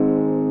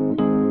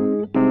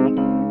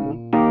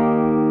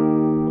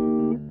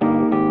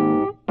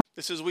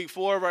This is week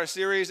 4 of our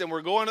series, and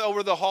we're going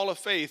over the Hall of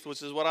Faith,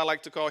 which is what I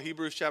like to call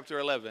Hebrews chapter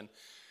 11.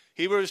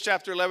 Hebrews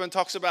chapter 11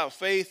 talks about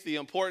faith, the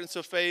importance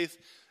of faith,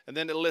 and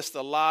then it lists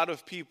a lot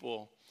of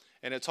people,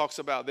 and it talks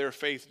about their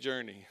faith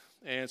journey.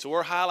 And so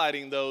we're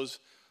highlighting those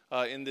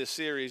in this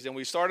series. And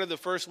we started the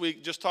first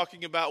week just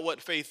talking about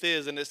what faith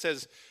is, and it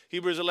says,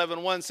 Hebrews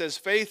 11:1 says,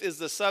 faith is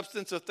the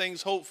substance of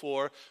things hoped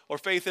for, or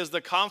faith is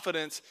the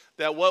confidence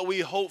that what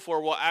we hope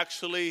for will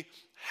actually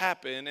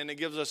happen, and it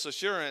gives us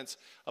assurance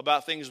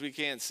about things we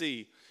can't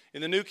see.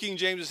 In the New King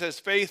James, it says,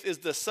 faith is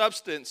the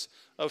substance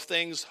of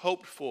things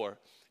hoped for.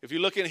 If you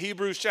look in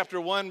Hebrews chapter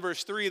 1,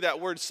 verse 3,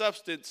 that word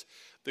substance,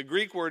 the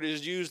Greek word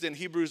is used in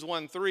Hebrews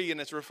 1:3, and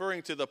it's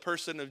referring to the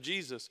person of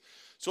Jesus.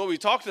 So what we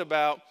talked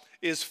about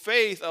is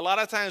faith. A lot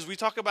of times we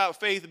talk about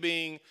faith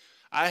being,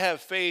 I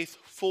have faith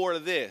for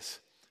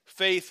this.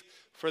 Faith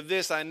for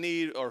this I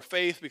need, or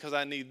faith because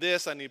I need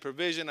this, I need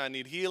provision, I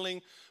need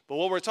healing. But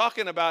what we're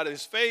talking about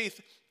is faith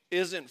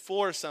isn't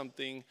for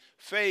something.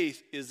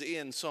 Faith is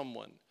in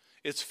someone.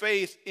 It's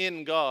faith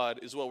in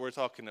God is what we're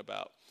talking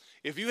about.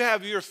 If you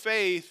have your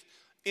faith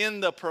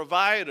in the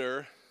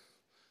provider,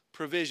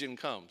 provision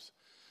comes.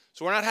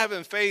 So we're not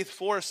having faith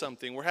for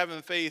something. We're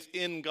having faith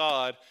in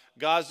God.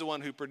 God's the one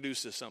who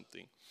produces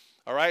something.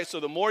 All right? So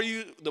the more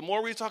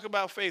we talk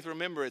about faith,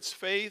 remember it's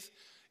faith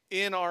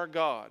in our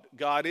God.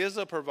 God is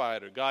a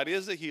provider. God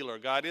is a healer.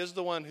 God is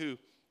the one who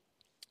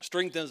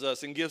strengthens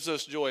us and gives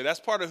us joy. That's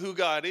part of who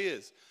God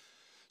is.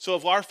 So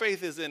if our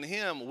faith is in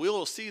him,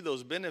 we'll see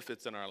those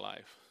benefits in our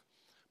life.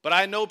 But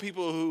I know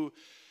people who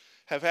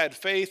have had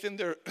faith in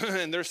their,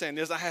 and they're saying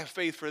this, I have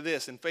faith for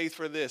this and faith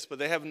for this, but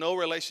they have no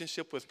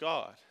relationship with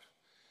God.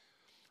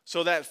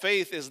 So that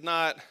faith is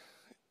not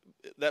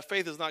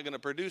going to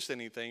produce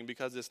anything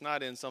because it's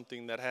not in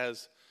something that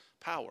has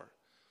power.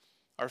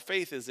 Our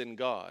faith is in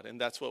God,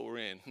 and that's what we're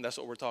in, and that's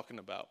what we're talking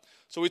about.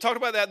 So we talked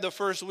about that the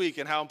first week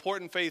and how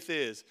important faith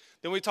is.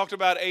 Then we talked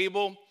about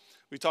Abel.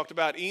 We talked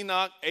about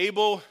Enoch.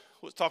 Abel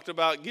was talked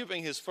about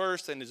giving his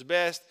first and his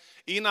best.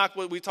 Enoch,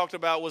 what we talked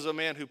about, was a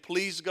man who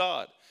pleased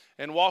God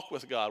and walked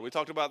with God. We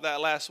talked about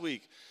that last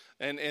week.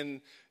 And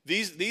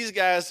these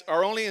guys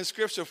are only in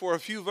Scripture for a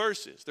few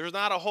verses. There's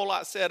not a whole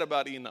lot said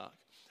about Enoch.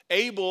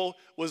 Abel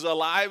was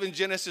alive in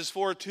Genesis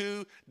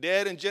 4:2,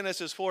 dead in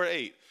Genesis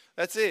 4:8.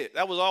 That's it.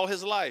 That was all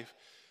his life.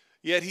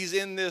 Yet he's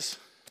in this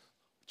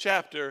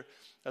chapter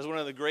as one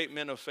of the great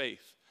men of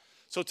faith.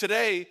 So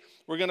today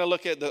we're going to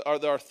look at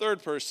our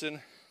third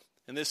person,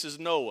 and this is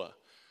Noah.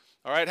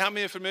 All right, how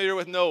many are familiar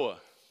with Noah?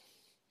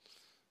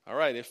 All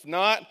right, if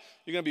not,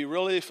 you're going to be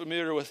really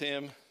familiar with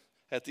him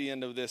at the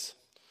end of this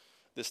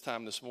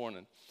time this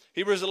morning.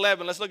 Hebrews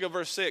 11, let's look at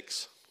verse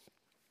 6.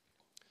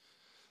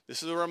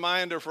 This is a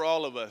reminder for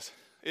all of us.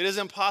 It is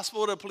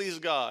impossible to please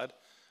God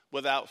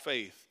without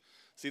faith.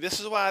 See, this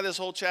is why this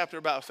whole chapter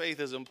about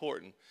faith is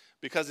important.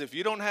 Because if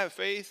you don't have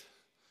faith,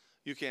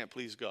 you can't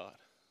please God.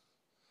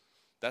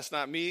 That's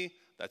not me,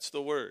 that's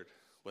the word.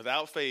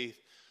 Without faith,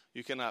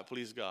 you cannot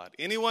please God.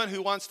 Anyone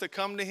who wants to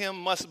come to him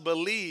must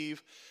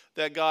believe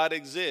that God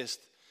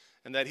exists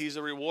and that he's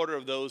a rewarder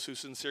of those who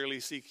sincerely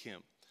seek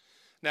him.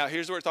 Now,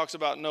 here's where it talks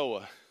about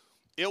Noah.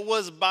 It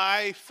was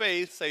by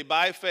faith, say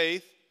by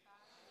faith,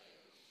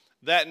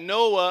 that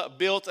Noah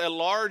built a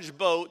large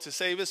boat to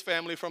save his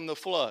family from the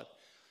flood.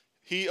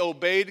 He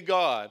obeyed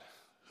God,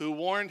 who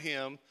warned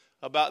him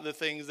about the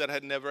things that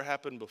had never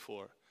happened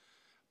before.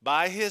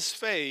 By his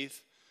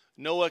faith,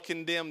 Noah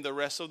condemned the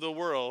rest of the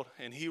world,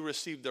 and he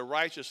received the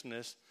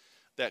righteousness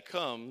that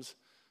comes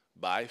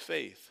by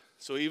faith.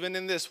 So even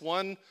in this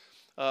one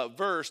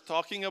verse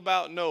talking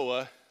about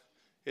Noah,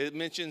 it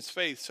mentions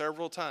faith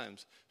several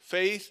times.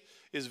 Faith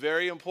is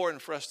very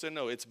important for us to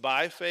know. It's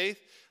by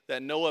faith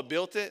that Noah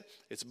built it.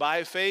 It's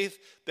by faith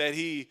that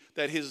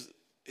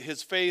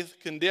his faith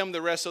condemned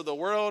the rest of the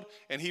world,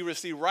 and he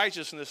received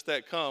righteousness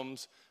that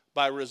comes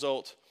by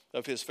result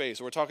of his faith.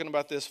 So we're talking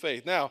about this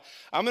faith. Now,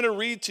 I'm going to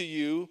read to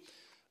you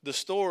the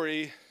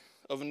story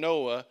of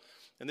Noah,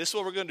 and this is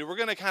what we're going to do. We're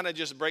going to kind of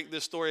just break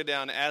this story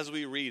down as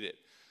we read it.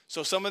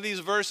 So some of these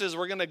verses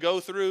we're going to go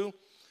through,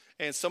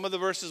 and some of the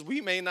verses we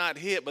may not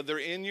hit, but they're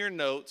in your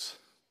notes,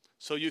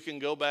 so you can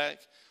go back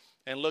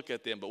and look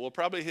at them. But we'll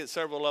probably hit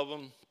several of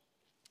them.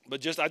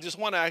 But I just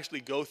want to actually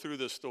go through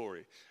the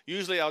story.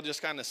 Usually I'll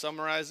just kind of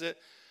summarize it,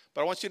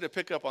 but I want you to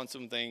pick up on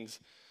some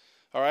things.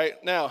 All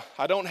right? Now,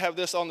 I don't have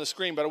this on the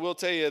screen, but I will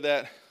tell you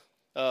that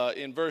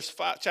in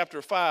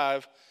chapter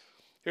 5,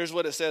 here's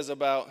what it says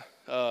about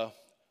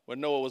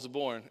when Noah was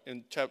born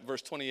in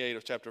verse 28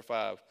 of chapter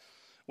 5.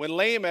 When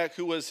Lamech,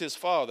 who was his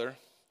father,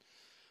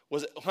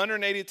 was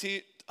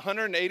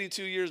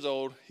 182 years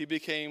old, he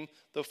became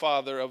the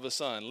father of a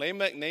son.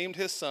 Lamech named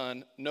his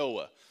son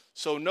Noah.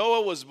 So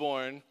Noah was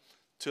born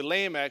to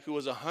Lamech, who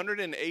was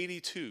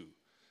 182.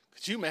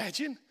 Could you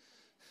imagine?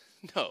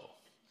 No.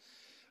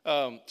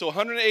 So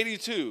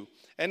 182.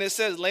 And it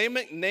says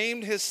Lamech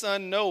named his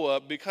son Noah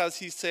because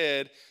he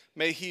said,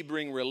 may he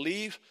bring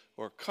relief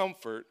or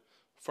comfort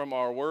from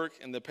our work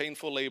and the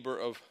painful labor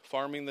of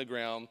farming the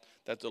ground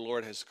that the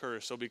Lord has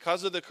cursed. So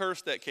because of the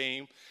curse that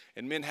came,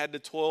 and men had to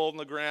toil on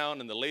the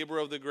ground and the labor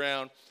of the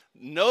ground,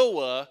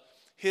 Noah,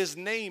 his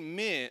name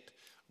meant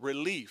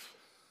relief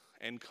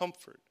and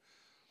comfort.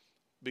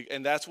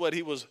 And that's what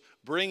he was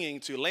bringing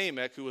to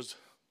Lamech, who was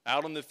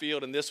out on the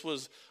field, and this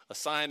was a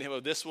sign to him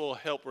of this will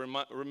help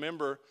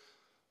remember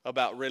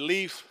about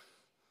relief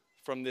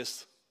from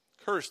this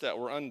curse that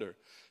we're under.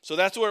 So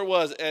that's where it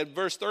was. At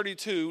verse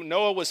 32,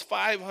 Noah was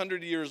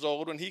 500 years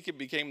old when he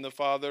became the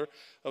father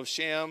of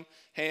Shem,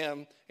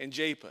 Ham, and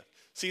Japheth.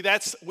 See,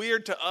 that's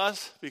weird to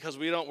us because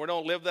we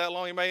don't live that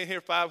long. Anybody in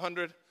here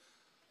 500?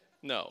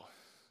 No.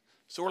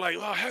 So we're like,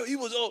 oh, he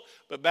was old.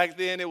 But back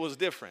then it was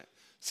different.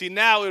 See,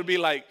 now it would be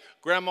like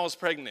grandma's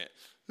pregnant.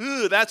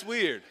 Ooh, that's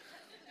weird.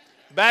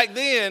 Back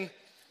then,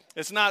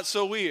 it's not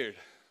so weird.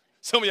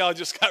 Some of y'all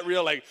just got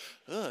real like,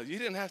 oh, you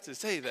didn't have to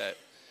say that.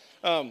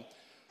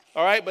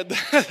 All right, but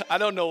I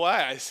don't know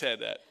why I said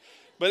that.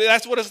 But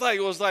that's what it's like.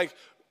 It was like,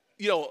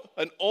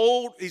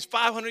 he's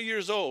 500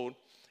 years old,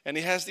 and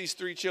he has these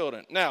 3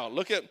 children. Now,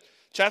 look at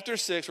chapter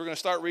 6. We're going to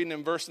start reading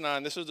in verse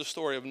 9. This is the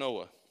story of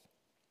Noah.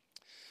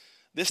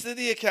 This is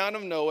the account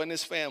of Noah and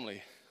his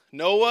family.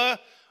 Noah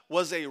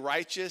was a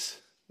righteous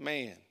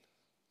man.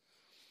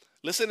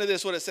 Listen to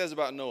this, what it says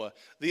about Noah.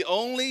 The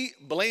only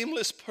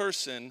blameless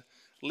person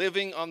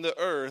living on the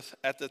earth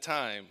at the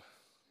time.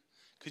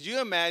 Could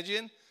you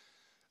imagine?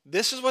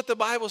 This is what the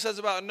Bible says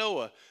about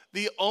Noah.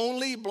 The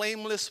only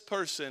blameless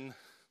person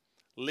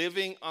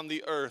living on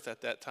the earth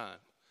at that time.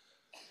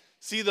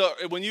 See,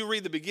 when you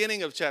read the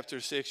beginning of chapter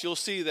 6, you'll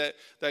see that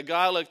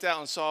God looked out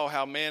and saw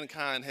how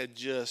mankind had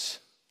just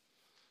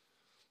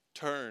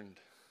turned.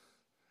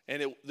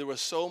 And there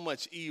was so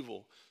much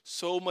evil,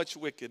 so much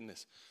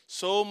wickedness,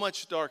 so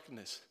much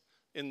darkness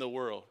in the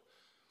world.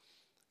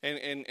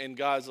 And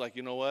God's like,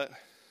 you know what?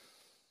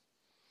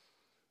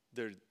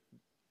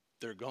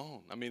 They're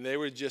gone. I mean,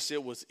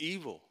 it was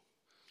evil.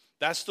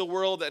 That's the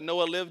world that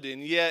Noah lived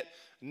in, yet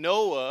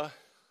Noah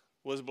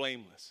was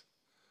blameless.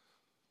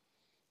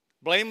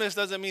 Blameless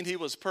doesn't mean he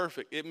was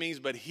perfect. It means,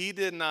 but he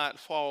did not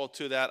fall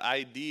to that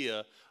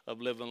idea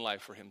of living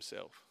life for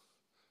himself.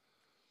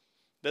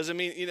 Doesn't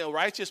mean,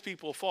 righteous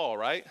people fall,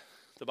 right?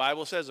 The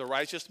Bible says a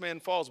righteous man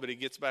falls, but he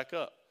gets back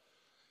up.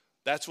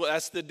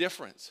 That's the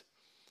difference.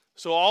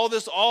 So all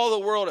the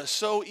world is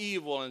so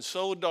evil and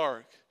so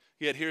dark,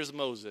 yet here's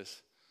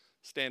Moses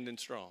standing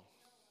strong.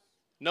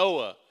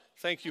 Noah,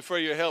 thank you for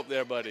your help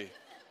there, buddy.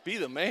 Be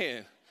the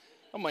man.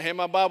 I'm going to hand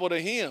my Bible to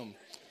him.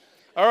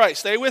 All right,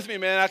 stay with me,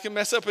 man. I can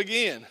mess up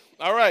again.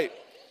 All right.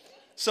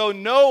 So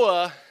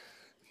Noah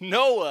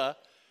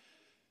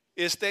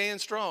is staying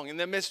strong in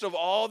the midst of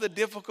all the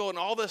difficult and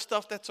all the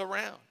stuff that's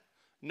around.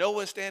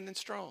 Noah is standing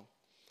strong.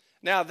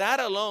 Now, that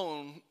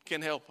alone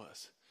can help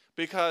us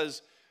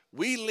because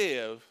we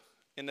live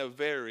in a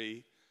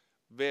very,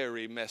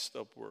 very messed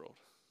up world.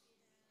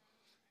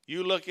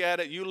 You look at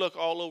it, you look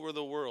all over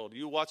the world.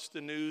 You watch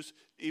the news,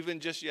 even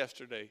just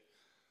yesterday.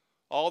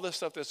 All the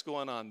stuff that's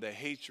going on, the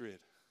hatred,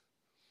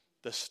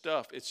 the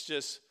stuff, it's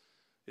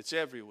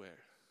everywhere.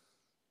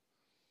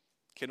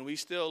 Can we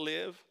still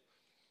live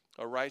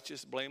a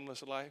righteous,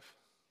 blameless life?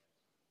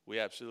 We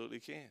absolutely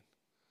can.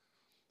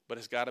 But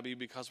it's got to be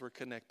because we're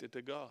connected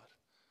to God.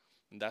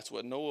 And that's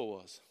what Noah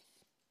was.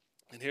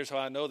 And here's how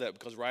I know that,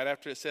 because right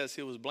after it says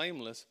he was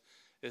blameless,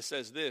 it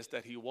says this,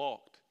 that he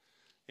walked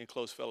in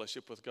close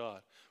fellowship with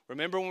God.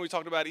 Remember when we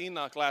talked about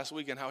Enoch last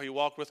week and how he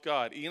walked with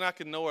God?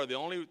 Enoch and Noah are the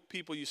only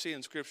people you see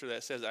in Scripture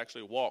that says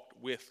actually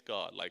walked with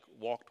God, like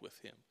walked with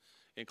him,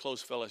 in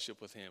close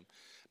fellowship with him.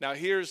 Now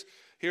here's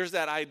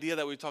that idea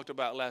that we talked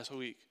about last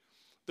week.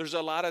 There's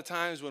a lot of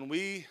times when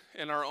we,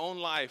 in our own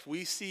life,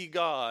 we see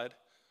God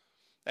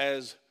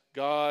as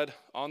God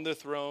on the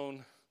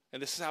throne,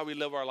 and this is how we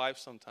live our life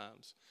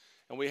sometimes.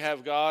 And we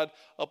have God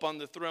up on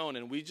the throne,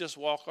 and we just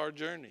walk our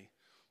journey.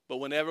 But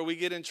whenever we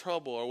get in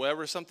trouble or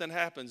whenever something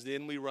happens,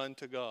 then we run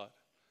to God.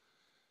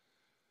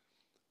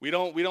 We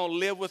don't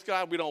live with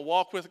God, we don't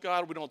walk with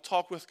God, we don't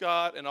talk with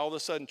God, and all of a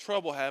sudden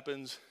trouble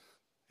happens,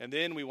 and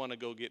then we want to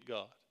go get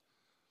God.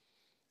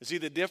 You see,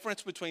 the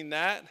difference between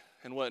that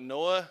and what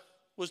Noah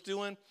was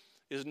doing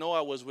is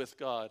Noah was with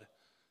God.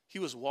 He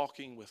was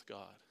walking with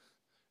God.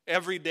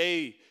 Every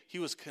day he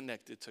was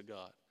connected to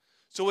God.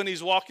 So when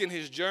he's walking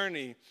his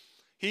journey,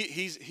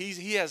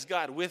 he has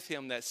God with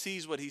him that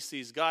sees what he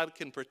sees. God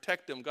can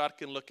protect him. God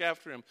can look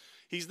after him.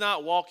 He's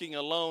not walking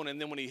alone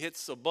and then when he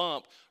hits a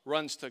bump,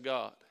 runs to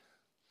God.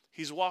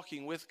 He's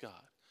walking with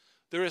God.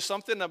 There is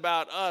something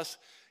about us,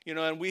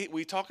 and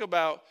we talk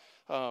about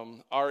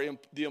the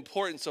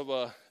importance of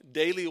a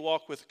daily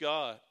walk with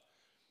God.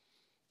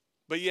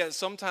 But yet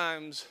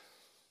sometimes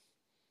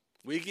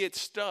we get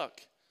stuck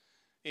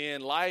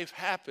and life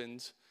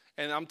happens,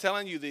 and I'm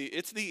telling you,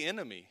 it's the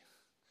enemy.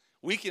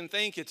 We can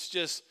think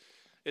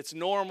it's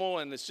normal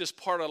and it's just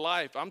part of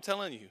life. I'm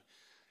telling you,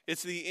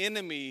 it's the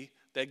enemy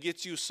that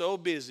gets you so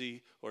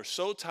busy or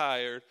so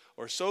tired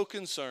or so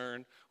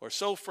concerned or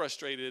so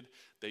frustrated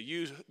that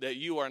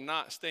you are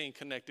not staying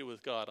connected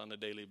with God on a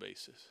daily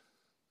basis.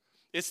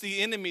 It's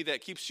the enemy that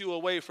keeps you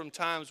away from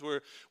times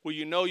where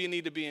you know you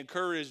need to be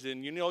encouraged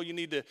and you know you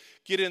need to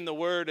get in the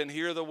Word and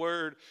hear the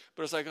Word.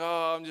 But it's like,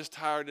 oh, I'm just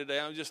tired today.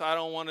 I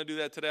don't want to do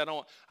that today.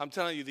 I'm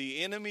telling you,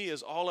 the enemy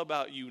is all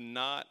about you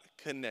not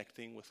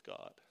connecting with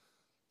God.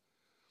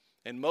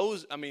 And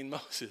Moses,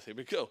 here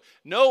we go.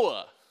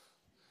 Noah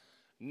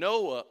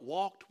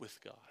walked with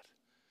God.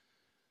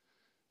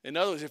 In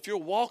other words, if you're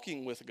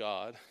walking with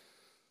God,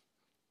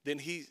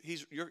 then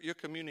you're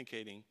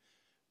communicating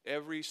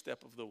every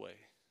step of the way.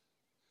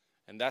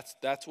 And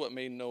that's what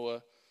made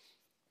Noah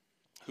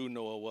who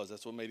Noah was.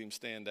 That's what made him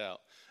stand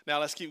out. Now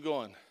let's keep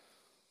going.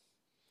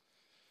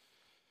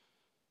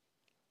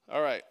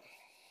 All right.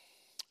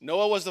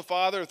 Noah was the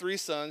father of 3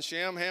 sons,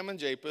 Shem, Ham, and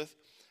Japheth.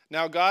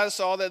 Now God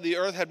saw that the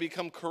earth had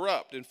become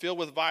corrupt and filled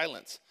with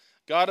violence.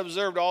 God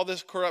observed all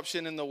this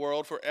corruption in the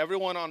world, for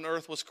everyone on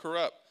earth was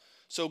corrupt.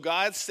 So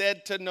God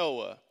said to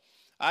Noah,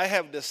 I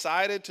have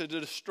decided to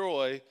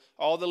destroy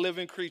all the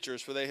living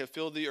creatures, for they have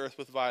filled the earth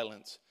with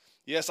violence.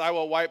 Yes, I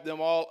will wipe them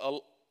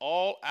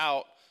all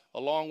out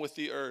along with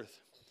the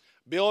earth.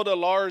 Build a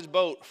large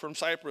boat from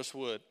cypress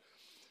wood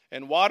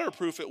and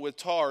waterproof it with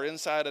tar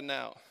inside and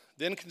out.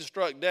 Then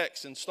construct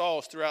decks and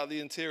stalls throughout the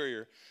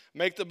interior.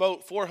 Make the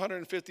boat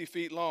 450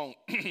 feet long,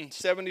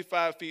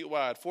 75 feet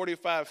wide,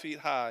 45 feet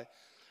high.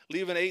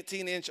 Leave an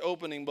 18-inch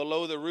opening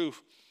below the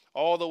roof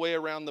all the way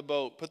around the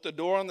boat. Put the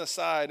door on the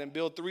side and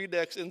build 3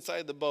 decks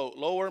inside the boat,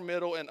 lower,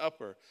 middle, and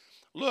upper.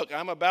 Look,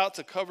 I'm about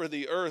to cover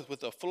the earth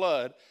with a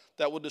flood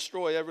that will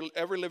destroy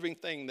every living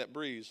thing that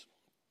breathes.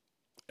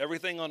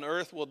 Everything on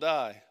earth will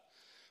die,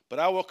 but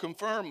I will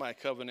confirm my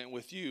covenant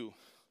with you.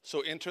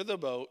 So enter the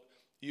boat,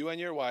 you and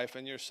your wife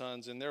and your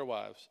sons and their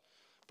wives.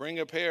 Bring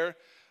a pair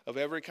of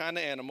every kind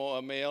of animal,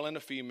 a male and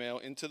a female,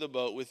 into the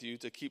boat with you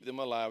to keep them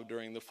alive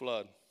during the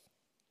flood.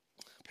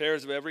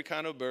 Pairs of every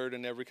kind of bird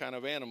and every kind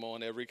of animal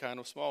and every kind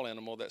of small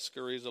animal that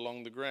scurries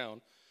along the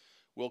ground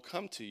will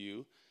come to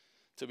you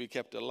to be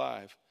kept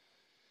alive.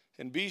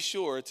 And be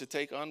sure to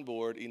take on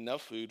board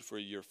enough food for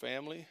your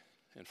family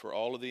and for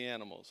all of the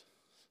animals.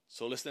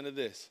 So listen to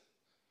this.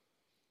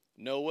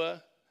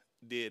 Noah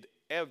did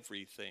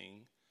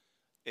everything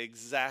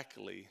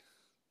exactly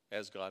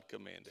as God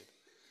commanded.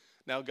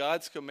 Now,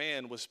 God's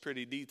command was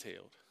pretty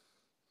detailed.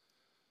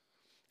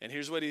 And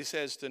here's what he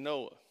says to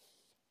Noah.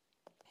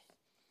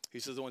 He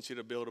says, I want you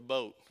to build a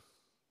boat,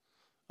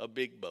 a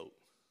big boat,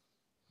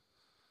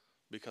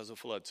 because a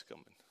flood's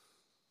coming.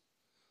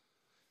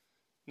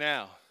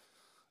 Now,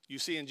 you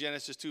see in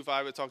Genesis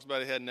 2:5, it talks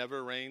about it had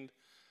never rained.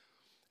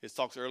 It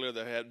talks earlier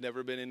that there had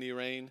never been any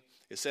rain.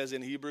 It says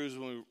in Hebrews,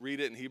 when we read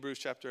it in Hebrews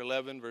chapter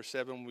 11, verse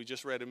 7, we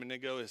just read a minute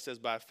ago, it says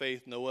by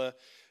faith Noah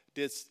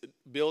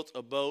built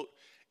a boat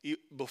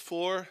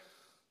before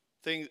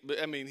things,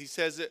 he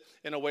says it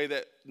in a way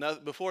that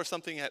before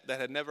something that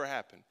had never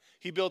happened.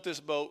 He built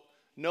this boat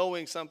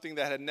knowing something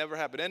that had never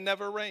happened and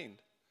never rained.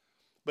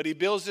 But he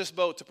builds this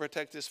boat to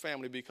protect his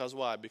family because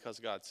why? Because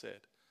God said.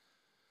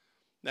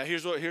 Now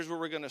here's where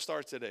we're going to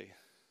start today.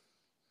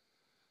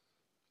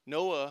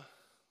 Noah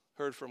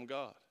heard from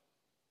God.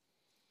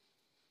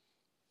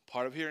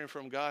 Part of hearing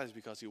from God is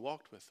because he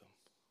walked with them.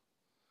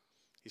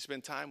 He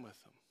spent time with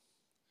them.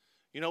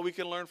 You know we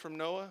can learn from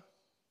Noah?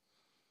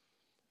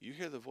 You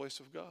hear the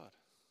voice of God.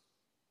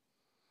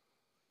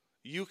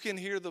 You can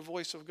hear the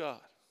voice of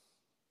God.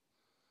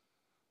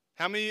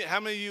 How many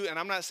of you, and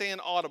I'm not saying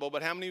audible,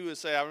 but how many of you would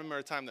say, I remember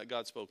a time that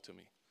God spoke to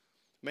me?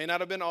 May not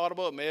have been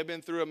audible. It may have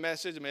been through a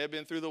message. It may have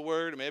been through the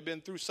word. It may have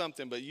been through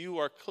something, but you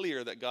are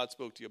clear that God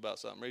spoke to you about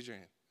something. Raise your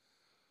hand.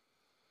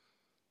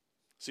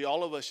 See,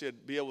 all of us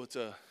should be able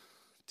to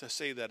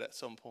say that at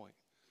some point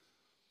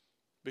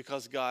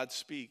because God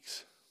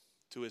speaks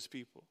to his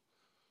people.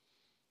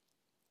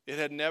 It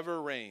had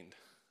never rained.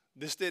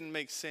 This didn't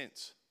make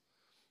sense.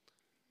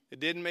 It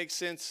didn't make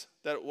sense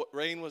that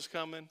rain was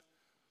coming.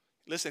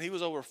 Listen, he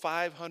was over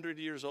 500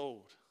 years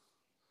old.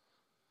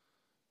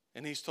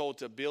 And he's told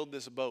to build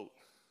this boat.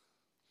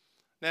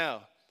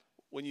 Now,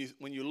 when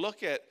you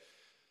look at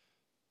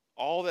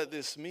all that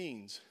this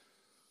means,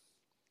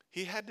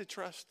 he had to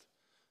trust.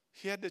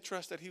 He had to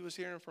trust that he was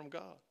hearing from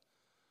God.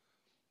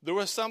 There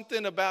was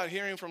something about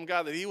hearing from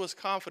God that he was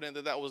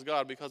confident that was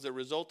God because it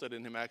resulted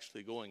in him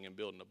actually going and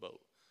building a boat.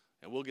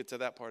 And we'll get to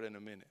that part in a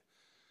minute.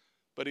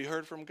 But he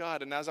heard from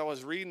God. And as I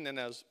was reading, and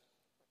it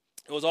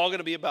was all going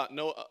to be about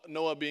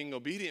Noah being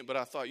obedient, but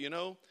I thought,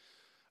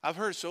 I've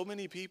heard so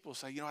many people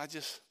say, God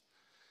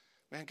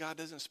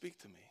doesn't speak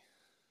to me.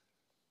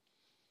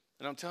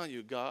 And I'm telling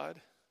you, God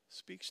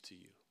speaks to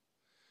you.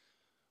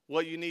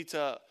 What you need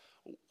to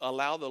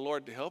allow the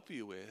Lord to help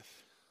you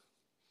with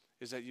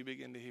is that you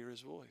begin to hear his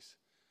voice.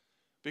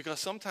 Because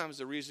sometimes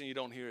the reason you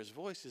don't hear his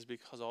voice is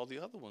because all the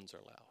other ones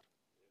are loud.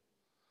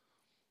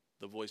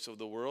 The voice of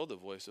the world, the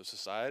voice of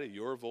society,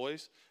 your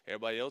voice,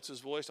 everybody else's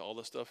voice, all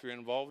the stuff you're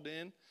involved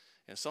in.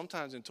 And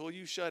sometimes until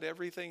you shut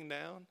everything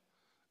down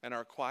and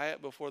are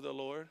quiet before the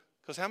Lord,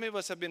 because how many of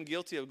us have been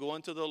guilty of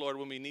going to the Lord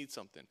when we need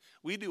something?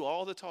 We do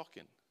all the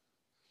talking.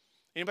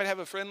 Anybody have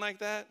a friend like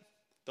that?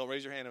 Don't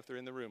raise your hand if they're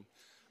in the room.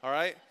 All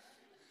right?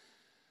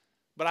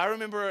 But I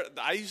remember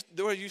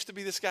there used to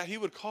be this guy, he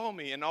would call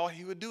me, and all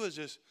he would do is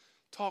just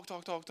talk.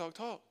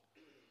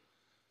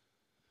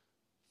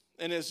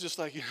 And it's just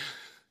like,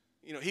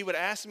 he would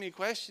ask me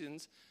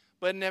questions,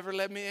 but never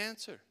let me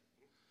answer.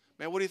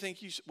 Man, what do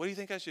you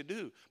think I should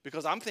do?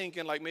 Because I'm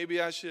thinking like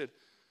maybe I should.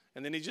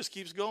 And then he just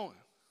keeps going.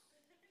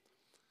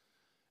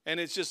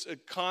 And it's just a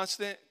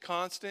constant.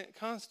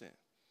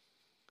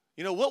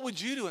 What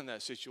would you do in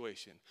that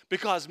situation?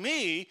 Because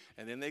me,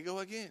 and then they go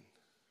again.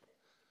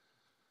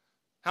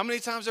 How many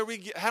times have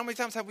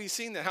we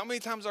seen that? How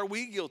many times are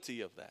we guilty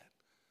of that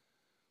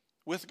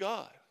with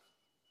God?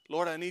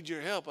 Lord, I need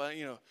your help.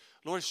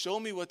 Lord, show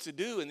me what to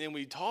do. And then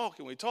we talk.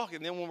 And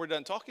then when we're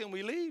done talking,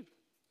 we leave.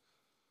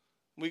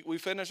 We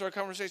finish our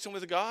conversation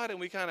with God, and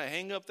we kind of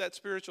hang up that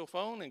spiritual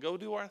phone and go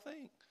do our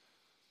thing.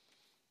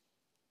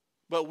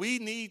 But we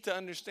need to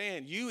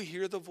understand, you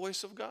hear the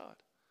voice of God.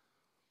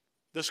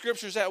 The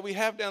scriptures that we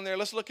have down there,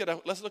 let's look at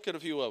a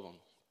few of them.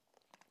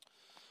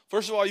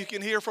 First of all, you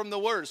can hear from the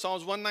word.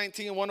 Psalms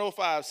 119,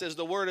 105 says,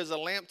 the word is a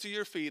lamp to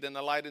your feet and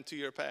a light into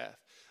your path.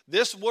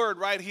 This word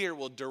right here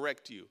will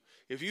direct you.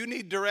 If you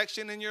need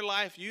direction in your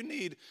life, you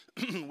need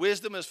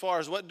wisdom as far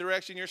as what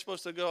direction you're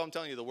supposed to go, I'm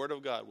telling you, the word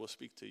of God will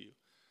speak to you.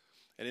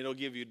 And it'll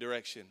give you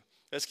direction.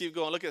 Let's keep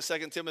going. Look at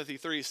 2 Timothy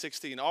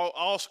 3:16.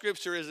 All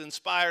scripture is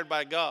inspired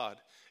by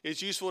God.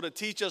 It's useful to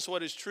teach us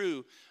what is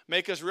true,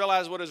 make us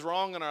realize what is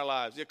wrong in our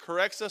lives. It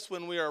corrects us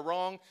when we are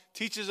wrong,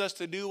 teaches us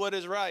to do what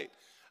is right.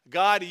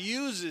 God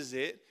uses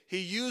it. He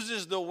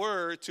uses the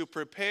word to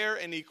prepare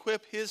and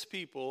equip his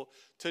people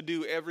to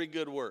do every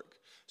good work.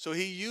 So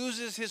he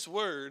uses his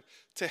word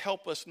to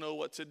help us know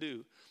what to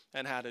do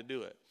and how to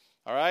do it.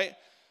 All right?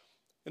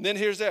 And then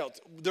here's that.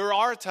 There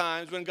are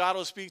times when God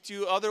will speak to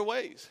you other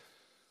ways.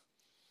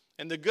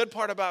 And the good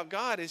part about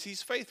God is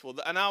he's faithful.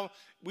 And now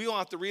we don't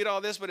have to read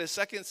all this, but it's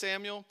 2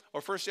 Samuel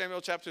or 1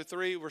 Samuel chapter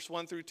 3, verse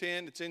 1 through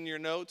 10. It's in your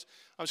notes.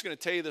 I'm just going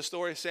to tell you the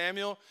story.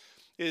 Samuel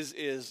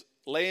is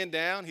laying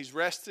down. He's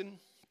resting.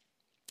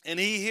 And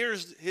he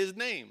hears his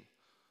name,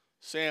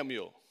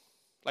 Samuel.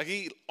 Like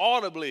he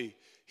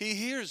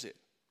hears it.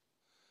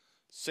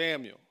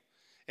 Samuel.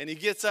 And he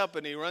gets up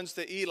and he runs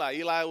to Eli.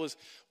 Eli was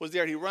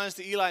there. He runs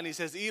to Eli and he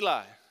says,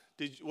 Eli,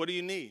 what do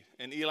you need?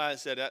 And Eli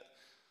said,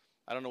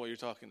 I don't know what you're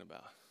talking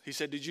about. He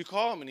said, did you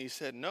call him? And he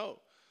said, no.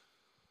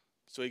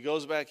 So he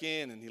goes back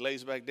in and he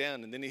lays back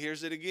down. And then he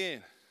hears it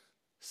again.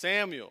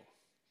 Samuel.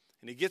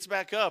 And he gets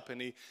back up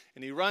and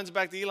he runs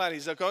back to Eli. And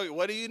he's like, oh,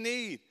 what do you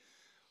need?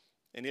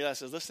 And Eli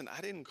says, listen,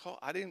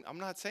 I'm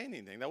not saying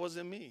anything. That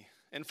wasn't me.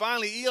 And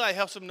finally, Eli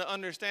helps him to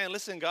understand,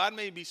 listen, God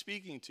may be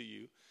speaking to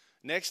you.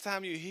 Next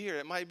time you hear,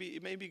 it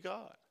may be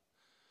God.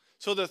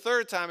 So the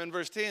third time in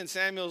verse 10,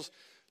 Samuel's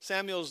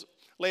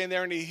laying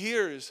there and he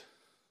hears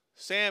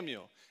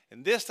Samuel.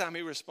 And this time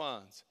he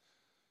responds,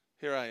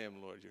 here I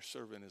am, Lord, your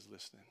servant is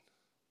listening.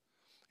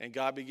 And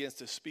God begins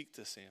to speak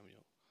to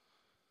Samuel.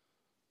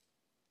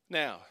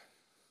 Now,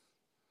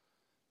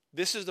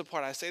 this is the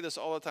part, I say this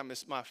all the time,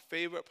 it's my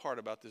favorite part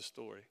about this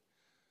story.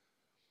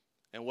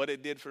 And what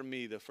it did for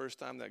me the first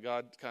time that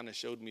God kind of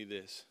showed me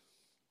this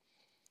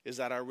is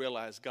that I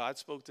realized God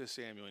spoke to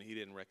Samuel and he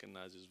didn't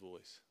recognize his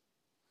voice.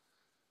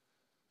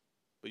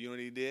 But you know what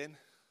he did?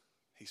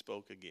 He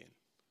spoke again.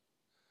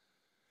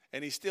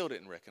 And he still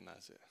didn't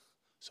recognize it.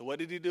 So what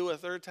did he do a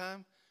third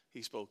time?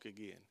 He spoke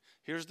again.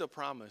 Here's the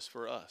promise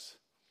for us.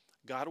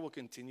 God will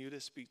continue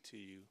to speak to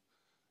you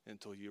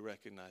until you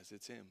recognize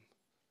it's him.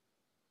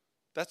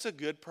 That's a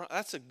good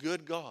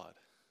God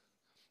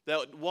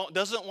that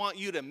doesn't want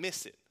you to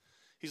miss it.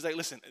 He's like,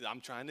 listen,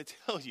 I'm trying to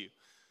tell you.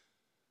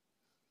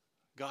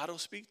 God will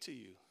speak to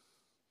you.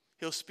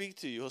 He'll speak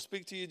to you. He'll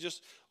speak to you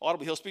just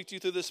audibly. He'll speak to you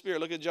through the Spirit.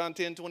 Look at John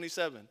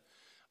 10:27.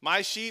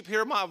 My sheep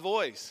hear my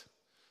voice.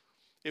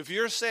 If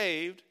you're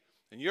saved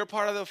and you're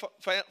part of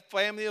the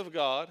family of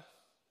God,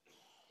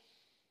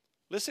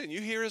 listen, you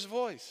hear his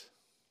voice.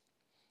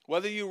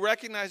 Whether you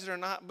recognize it or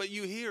not, but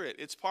you hear it.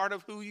 It's part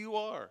of who you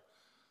are.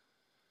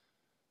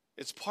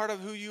 It's part of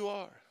who you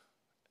are.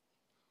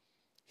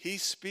 He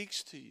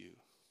speaks to you.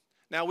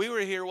 Now, we were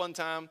here one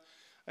time,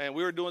 and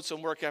we were doing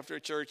some work after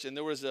church, and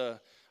there was a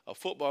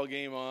football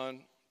game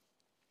on,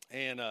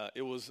 and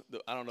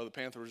the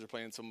Panthers were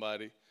playing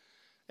somebody.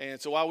 And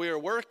so while we were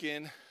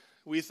working,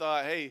 we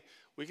thought, hey,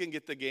 we can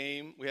get the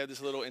game. We had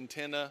this little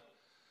antenna,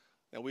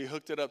 and we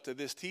hooked it up to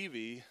this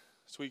TV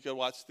so we could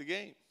watch the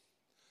game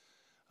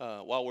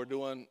while we're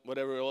doing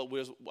whatever it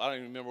was. I don't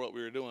even remember what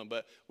we were doing,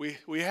 but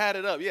we had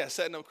it up. Yeah,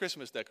 setting up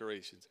Christmas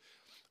decorations.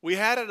 We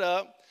had it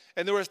up,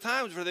 and there was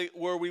times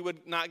where we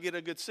would not get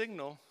a good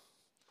signal,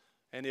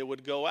 and it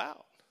would go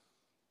out.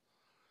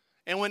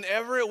 And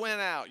whenever it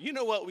went out, you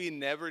know what we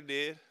never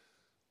did?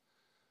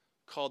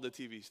 Called the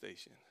TV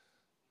station.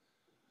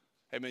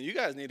 Hey, man, you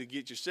guys need to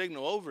get your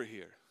signal over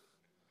here.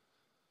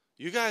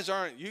 You guys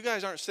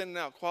aren't sending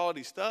out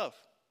quality stuff.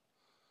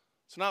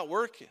 It's not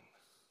working.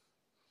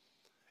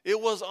 It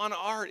was on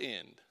our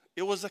end.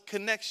 It was a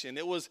connection.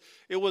 It was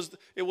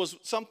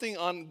something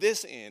on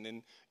this end.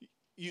 And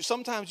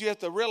sometimes you have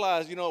to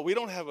realize, we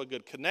don't have a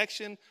good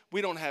connection.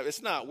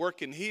 It's not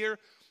working here.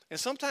 And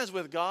sometimes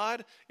with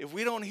God, if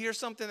we don't hear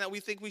something that we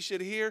think we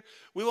should hear,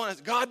 we want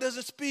to, God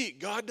doesn't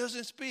speak. God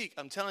doesn't speak.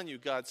 I'm telling you,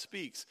 God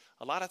speaks.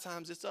 A lot of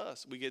times it's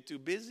us. We get too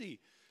busy.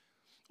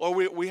 Or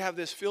we have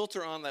this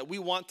filter on that we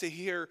want to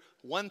hear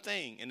one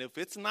thing. And if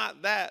it's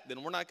not that,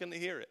 then we're not going to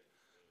hear it.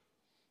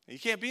 And you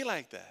can't be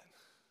like that.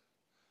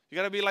 You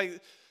got to be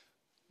like,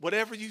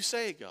 whatever you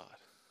say, God,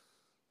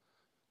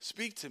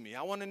 speak to me.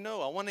 I want to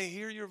know. I want to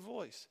hear your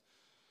voice.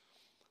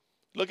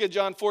 Look at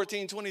John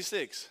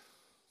 14:26.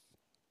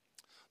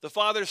 The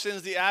Father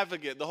sends the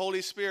advocate, the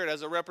Holy Spirit,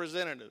 as a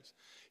representative.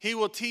 He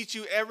will teach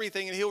you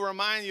everything, and he'll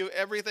remind you of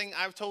everything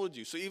I've told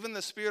you. So even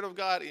the Spirit of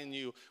God in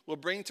you will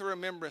bring to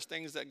remembrance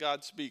things that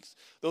God speaks.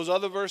 Those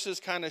other verses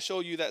kind of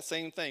show you that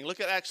same thing. Look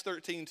at Acts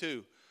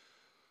 13:2,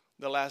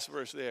 the last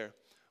verse there.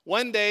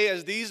 One day,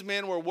 as these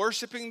men were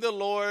worshiping the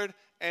Lord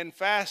and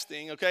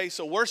fasting, okay,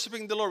 so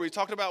worshiping the Lord, we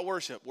talked about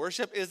worship.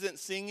 Worship isn't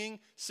singing.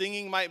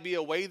 Singing might be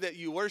a way that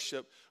you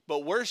worship,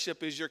 but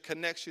worship is your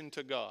connection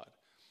to God.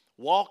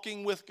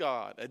 Walking with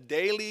God, a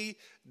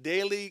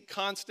daily,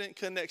 constant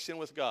connection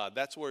with God.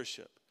 That's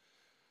worship.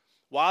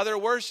 While they're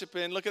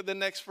worshiping, look at the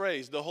next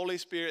phrase. The Holy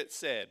Spirit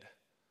said.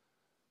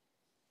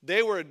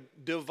 They were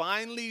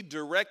divinely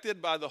directed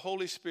by the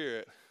Holy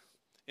Spirit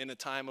in a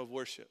time of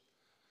worship.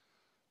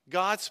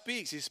 God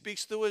speaks. He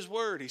speaks through his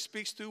word. He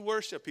speaks through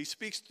worship. He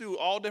speaks through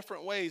all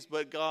different ways,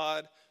 but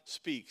God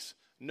speaks.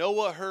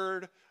 Noah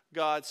heard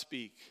God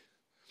speak.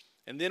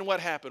 And then what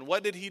happened?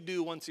 What did he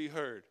do once he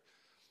heard?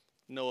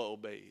 Noah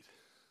obeyed.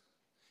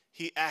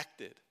 He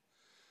acted.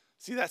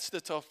 See, that's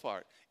the tough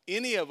part.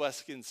 Any of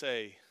us can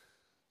say,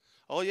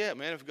 oh yeah,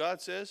 man, if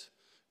God says,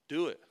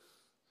 do it.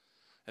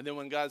 And then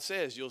when God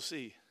says, you'll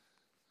see.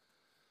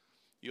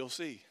 You'll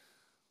see.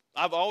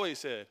 I've always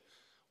said,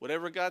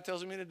 whatever God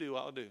tells me to do,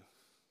 I'll do.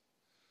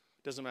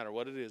 Doesn't matter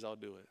what it is, I'll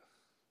do it.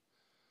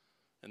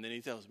 And then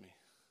he tells me.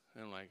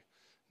 And I'm like,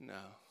 no,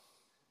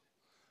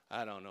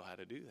 I don't know how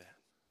to do that.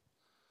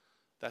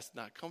 That's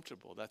not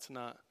comfortable.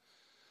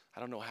 I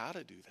don't know how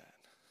to do that.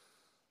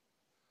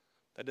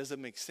 That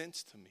doesn't make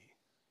sense to me.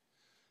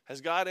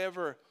 Has God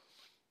ever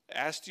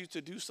asked you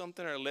to do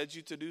something or led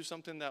you to do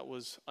something that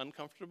was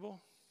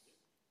uncomfortable?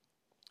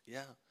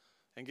 Yeah.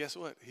 And guess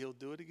what? He'll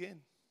do it again.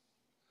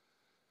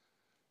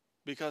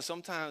 Because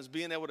sometimes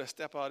being able to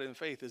step out in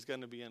faith is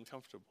going to be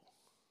uncomfortable.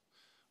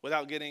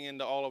 Without getting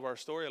into all of our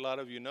story, a lot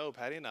of you know,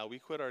 Patty and I, we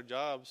quit our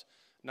jobs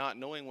not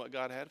knowing what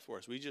God had for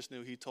us. We just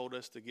knew he told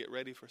us to get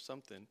ready for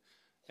something,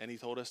 and he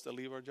told us to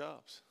leave our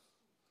jobs.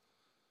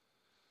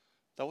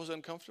 That was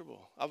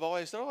uncomfortable. I've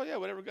always thought, oh yeah,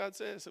 whatever God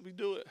says, we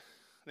do it.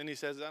 Then he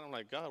says that, I'm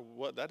like, God,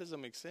 what? That doesn't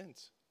make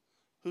sense.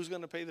 Who's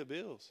going to pay the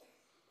bills?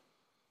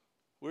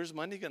 Where's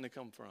money going to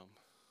come from?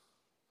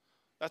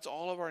 That's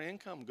all of our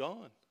income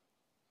gone.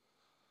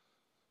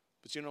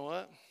 But you know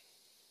what?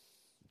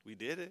 We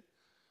did it,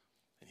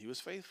 and he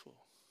was faithful.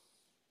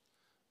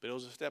 But it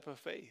was a step of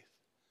faith.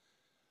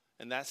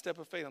 And that step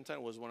of faith, I'm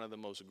telling you, was one of the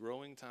most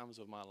growing times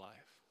of my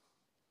life.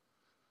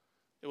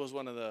 It was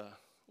one of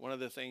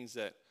the things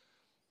that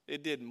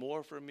it did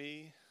more for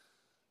me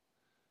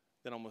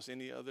than almost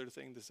any other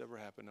thing that's ever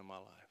happened in my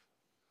life.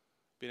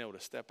 Being able to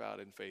step out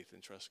in faith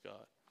and trust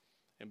God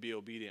and be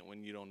obedient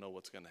when you don't know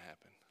what's going to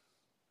happen.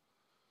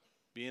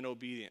 Being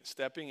obedient,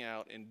 stepping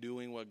out and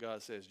doing what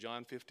God says.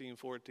 John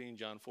 15:14,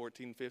 John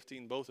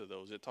 14:15, both of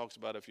those. It talks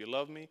about if you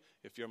love me,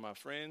 if you're my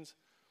friends,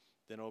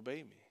 then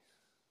obey me.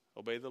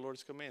 Obey the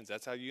Lord's commands.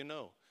 That's how you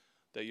know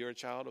that you're a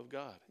child of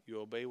God.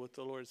 You obey what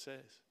the Lord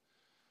says.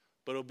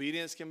 But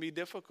obedience can be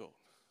difficult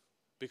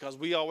because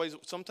we always,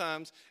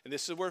 sometimes, and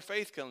this is where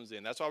faith comes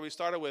in. That's why we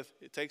started with,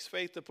 it takes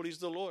faith to please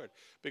the Lord.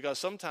 Because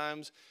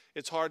sometimes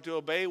it's hard to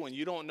obey when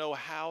you don't know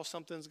how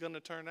something's going to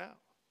turn out.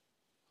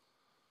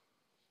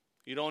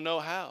 You don't know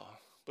how.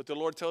 But the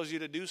Lord tells you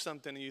to do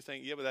something and you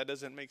think, yeah, but that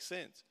doesn't make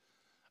sense.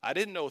 I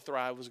didn't know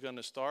Thrive was going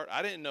to start.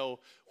 I didn't know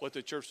what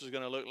the church was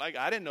going to look like.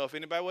 I didn't know if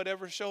anybody would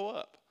ever show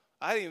up.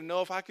 I didn't even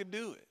know if I could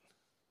do it.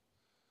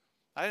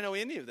 I didn't know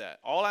any of that.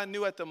 All I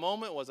knew at the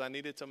moment was I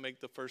needed to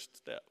make the first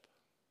step.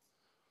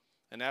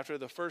 And after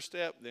the first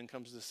step, then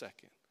comes the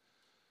second.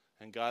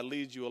 And God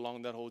leads you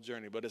along that whole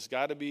journey. But it's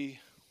got to be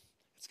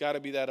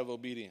that of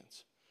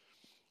obedience.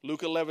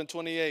 Luke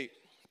 11:28.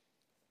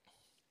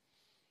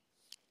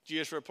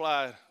 Jesus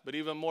replied, but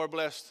even more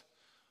blessed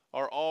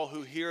are all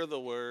who hear the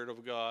word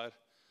of God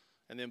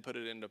and then put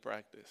it into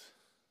practice.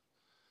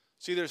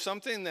 See, there's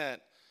something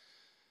that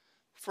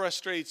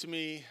frustrates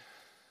me,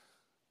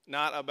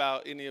 not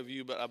about any of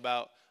you, but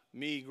about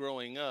me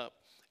growing up,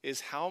 is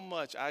how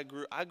much I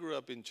grew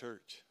up in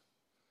church.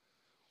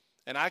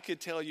 And I could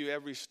tell you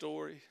every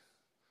story.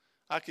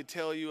 I could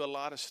tell you a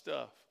lot of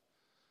stuff.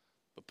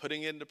 But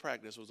putting it into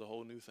practice was a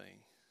whole new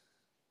thing.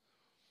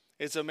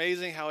 It's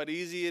amazing how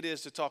easy it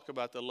is to talk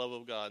about the love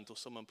of God until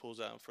someone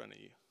pulls out in front of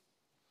you.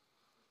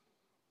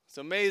 It's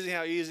amazing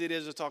how easy it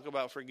is to talk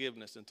about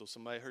forgiveness until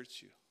somebody hurts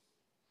you.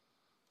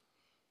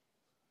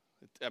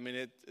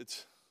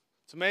 It's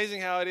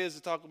amazing how it is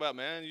to talk about,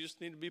 man, you just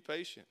need to be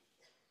patient.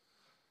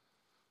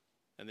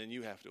 And then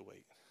you have to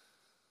wait.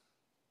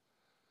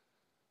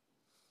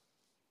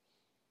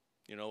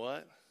 You know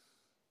what?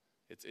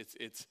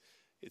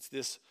 It's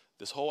this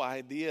whole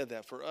idea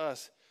that for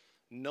us,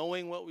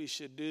 knowing what we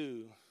should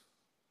do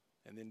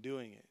and then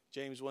doing it.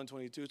 James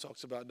 1:22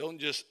 talks about don't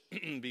just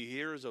be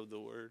hearers of the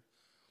word,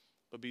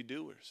 but be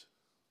doers.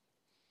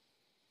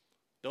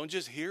 Don't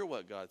just hear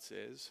what God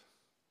says,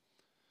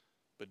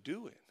 but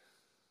do it.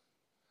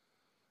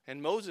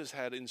 And Moses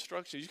had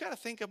instructions. You got to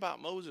think about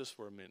Moses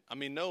for a minute. I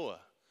mean, Noah.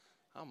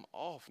 I'm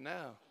off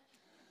now.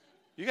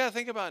 You got to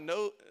think about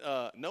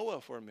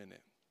Noah for a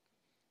minute.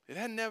 It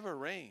had never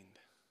rained.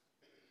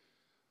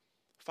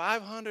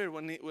 500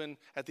 when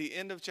at the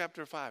end of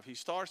chapter 5, he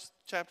starts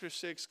chapter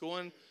 6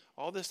 going,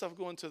 all this stuff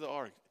going to the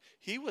ark.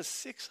 He was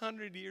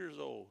 600 years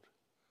old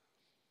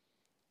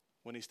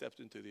when he stepped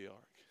into the ark.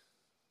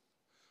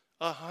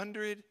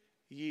 100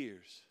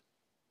 years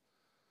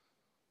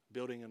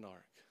building an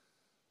ark.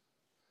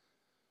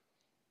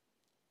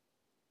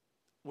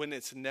 When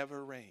it's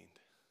never rained.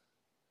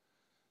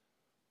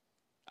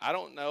 I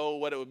don't know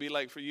what it would be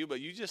like for you, but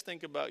you just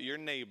think about your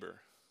neighbor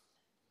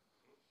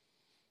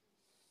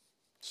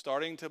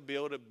starting to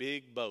build a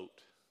big boat.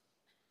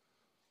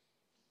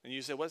 And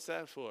you say, what's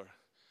that for?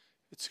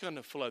 It's going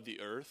to flood the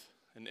earth,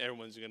 and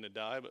everyone's going to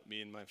die, but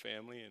me and my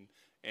family and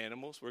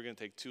animals. We're going to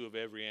take 2 of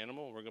every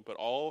animal. We're going to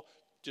put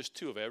just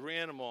 2 of every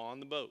animal on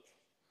the boat.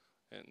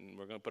 And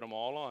we're going to put them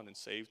all on and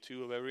save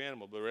 2 of every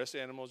animal. But the rest of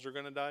the animals are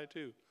going to die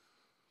too.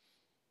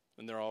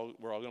 And we're all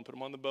going to put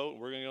them on the boat.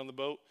 We're going to get on the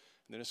boat.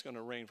 And then it's going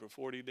to rain for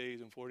 40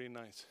 days and 40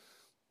 nights.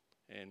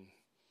 And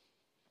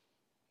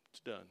it's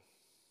done.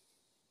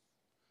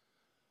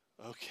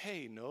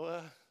 Okay,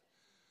 Noah.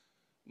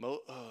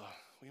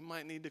 We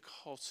might need to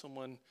call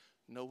someone.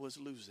 Noah's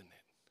losing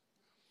it.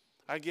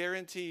 I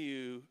guarantee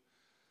you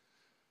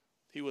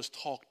he was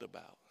talked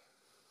about.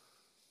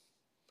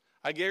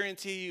 I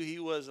guarantee you he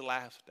was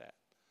laughed at.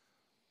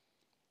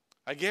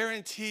 I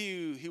guarantee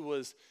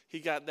you he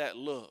got that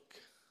look.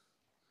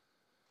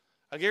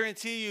 I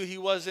guarantee you he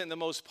wasn't the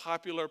most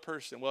popular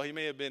person. Well, he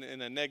may have been in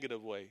a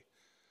negative way.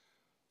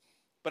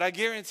 But I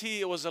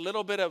guarantee it was a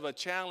little bit of a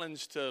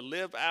challenge to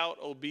live out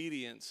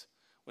obedience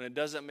when it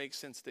doesn't make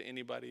sense to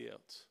anybody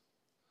else.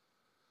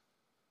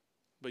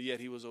 But yet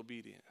he was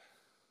obedient.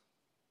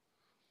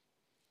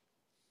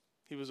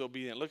 He was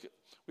obedient. Look,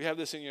 we have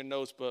this in your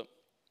notes, but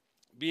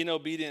being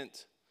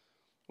obedient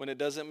when it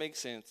doesn't make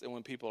sense and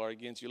when people are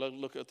against you.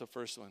 Look at the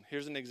first one.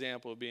 Here's an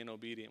example of being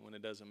obedient when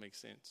it doesn't make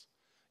sense.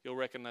 You'll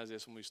recognize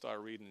this when we start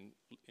reading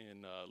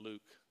in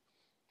Luke.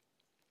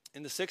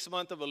 In the 6th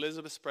month of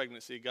Elizabeth's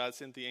pregnancy, God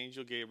sent the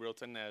angel Gabriel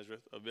to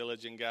Nazareth, a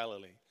village in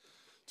Galilee,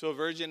 to a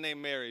virgin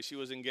named Mary. She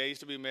was engaged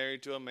to be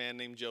married to a man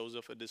named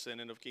Joseph, a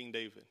descendant of King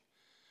David.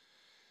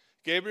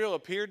 Gabriel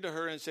appeared to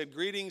her and said,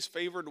 "Greetings,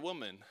 favored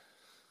woman.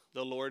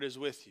 The Lord is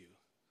with you."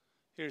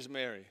 Here's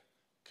Mary,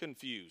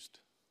 confused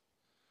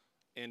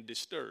and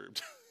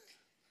disturbed.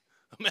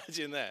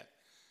 Imagine that.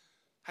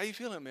 How you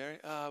feeling, Mary?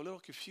 A little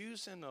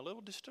confused and a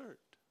little disturbed.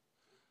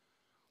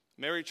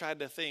 Mary tried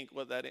to think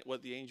what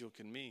the angel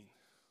can mean.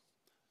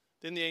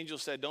 Then the angel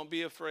said, "Don't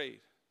be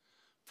afraid,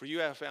 for you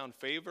have found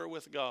favor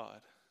with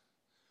God.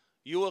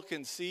 You will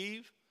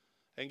conceive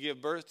and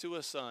give birth to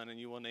a son, and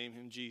you will name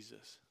him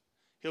Jesus.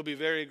 He'll be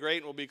very great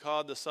and will be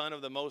called the Son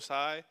of the Most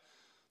High.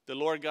 The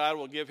Lord God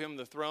will give him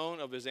the throne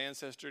of his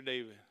ancestor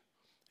David,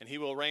 and he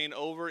will reign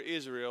over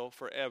Israel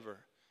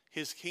forever.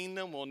 His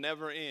kingdom will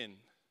never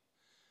end."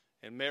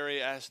 And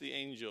Mary asked the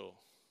angel,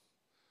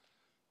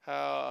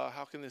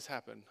 How can this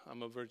happen?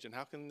 I'm a virgin.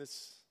 How can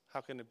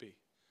it be?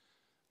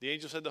 The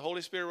angel said, "The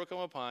Holy Spirit will come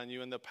upon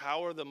you, and the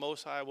power of the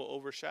Most High will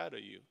overshadow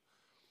you.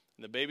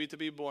 And the baby to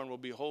be born will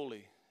be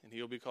holy, and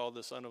he will be called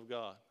the Son of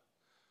God.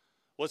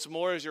 What's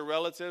more, as your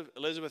relative,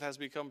 Elizabeth has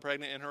become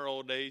pregnant in her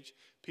old age.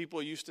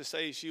 People used to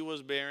say she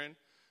was barren,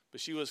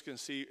 but she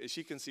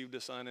conceived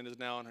a son and is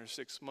now in her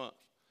 6th month.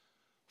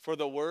 For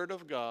the word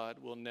of God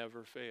will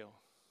never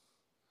fail."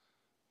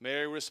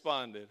 Mary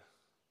responded,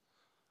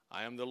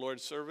 "I am the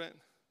Lord's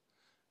servant.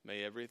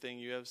 May everything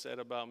you have said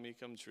about me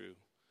come true."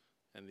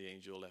 And the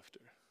angel left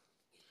her.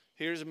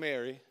 Here's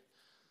Mary,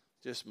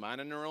 just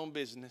minding her own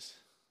business.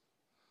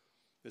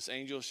 This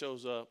angel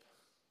shows up,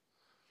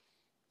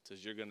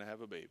 says, "You're going to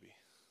have a baby,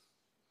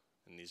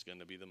 and he's going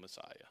to be the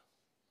Messiah.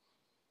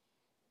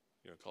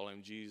 You're going to call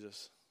him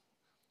Jesus.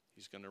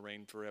 He's going to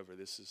reign forever.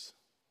 This is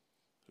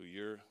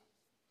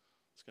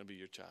it's going to be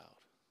your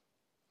child.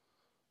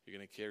 You're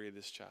going to carry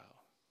this child."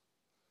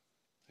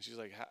 And she's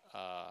like,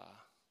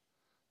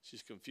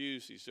 she's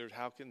confused. She says,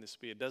 "How can this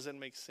be? It doesn't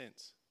make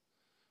sense.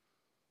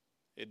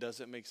 It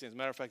doesn't make sense."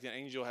 Matter of fact, the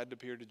angel had to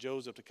appear to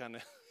Joseph to kind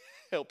of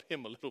help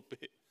him a little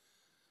bit.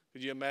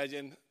 Could you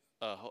imagine,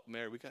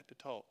 Mary, we got to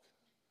talk.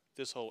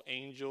 This whole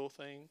angel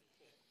thing.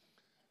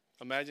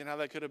 Imagine how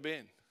that could have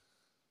been.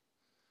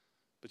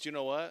 But you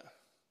know what?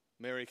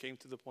 Mary came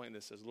to the point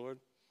that says,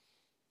 "Lord,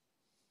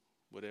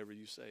 whatever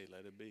you say,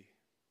 let it be.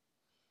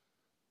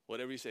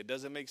 Whatever you say, it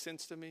doesn't make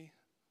sense to me.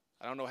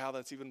 I don't know how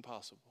that's even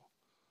possible.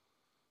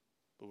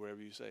 But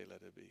wherever you say,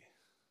 let it be."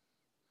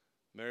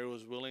 Mary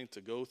was willing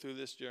to go through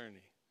this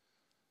journey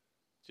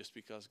just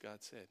because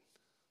God said,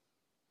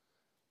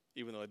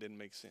 even though it didn't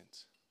make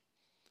sense.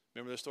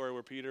 Remember the story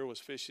where Peter was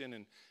fishing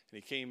and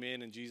he came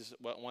in and Jesus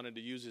wanted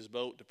to use his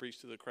boat to preach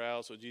to the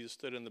crowd. So Jesus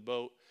stood in the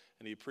boat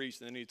and he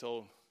preached. And then he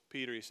told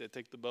Peter, he said,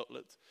 take your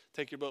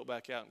boat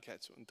back out and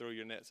catch and throw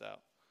your nets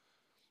out.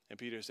 And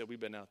Peter said,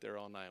 we've been out there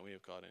all night and we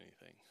have caught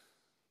anything.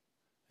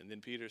 And then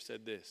Peter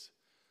said this,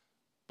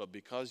 but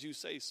because you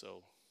say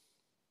so,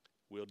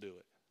 we'll do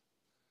it.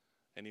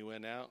 And he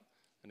went out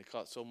and he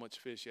caught so much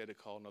fish he had to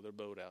call another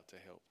boat out to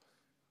help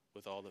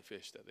with all the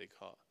fish that they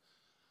caught.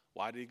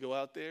 Why did he go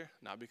out there?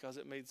 Not because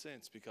it made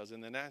sense, because in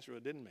the natural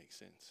it didn't make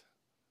sense.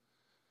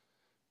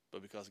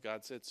 But because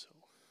God said so.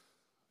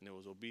 And it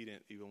was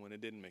obedient even when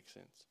it didn't make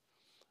sense.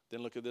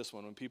 Then look at this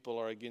one. When people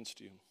are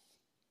against you.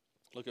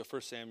 Look at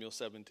 1 Samuel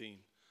 17.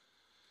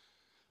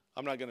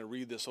 I'm not going to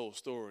read this whole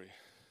story.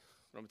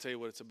 But I'm going to tell you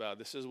what it's about.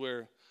 This is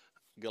where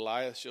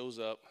Goliath shows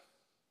up.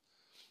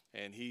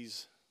 And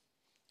he's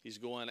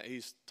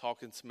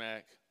talking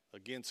smack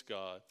against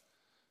God.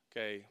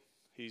 Okay,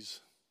 this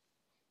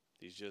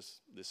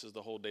is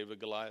the whole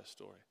David-Goliath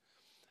story.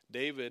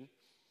 David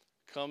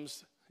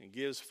comes and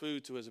gives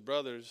food to his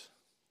brothers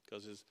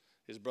because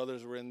his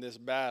brothers were in this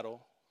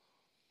battle.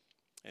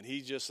 And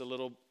he's just a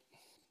little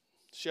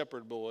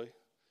shepherd boy.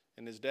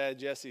 And his dad,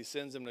 Jesse,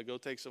 sends him to go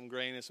take some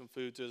grain and some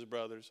food to his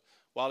brothers.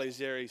 While he's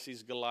there, he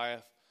sees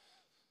Goliath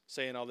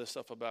saying all this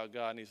stuff about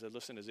God. And he said,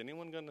 listen, is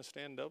anyone going to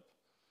stand up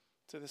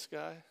to this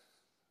guy?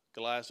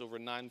 Goliath's over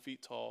 9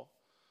 feet tall.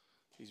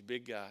 He's a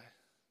big guy.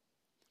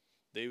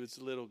 David's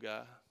a little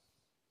guy.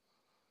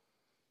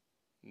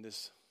 And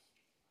this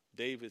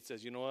David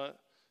says, you know what?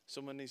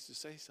 Someone needs to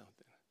say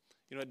something.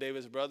 You know what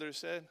David's brother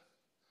said?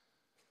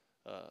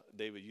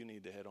 David, you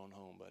need to head on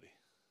home, buddy.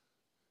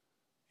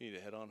 You need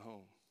to head on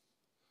home.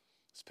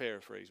 It's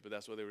paraphrased, but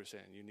that's what they were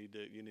saying. You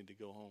need to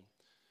go home.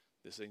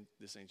 This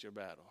ain't your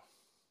battle.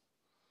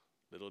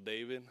 Little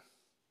David,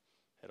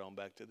 head on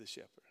back to the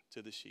shepherd,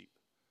 to the sheep.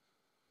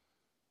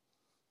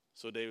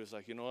 So David's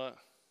like, you know what?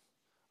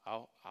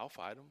 I'll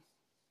fight him.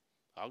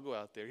 I'll go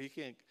out there.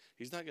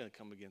 He's not going to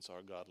come against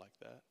our God like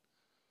that.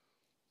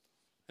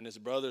 And his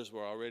brothers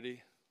were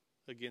already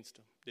against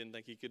him. Didn't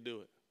think he could do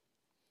it.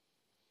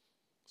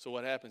 So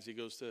what happens? He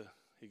goes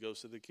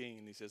to the king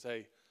and he says,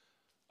 hey,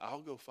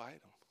 I'll go fight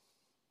him.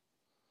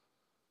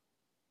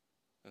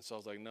 And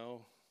Saul's like,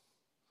 no,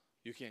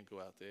 you can't go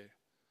out there.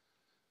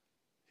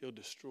 He'll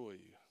destroy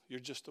you. You're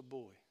just a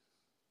boy.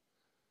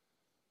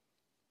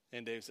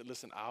 And David said,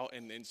 listen,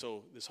 and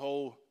so this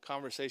whole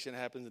conversation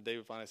happens, and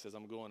David finally says,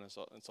 I'm going. And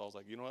Saul's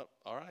like, you know what?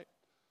 All right.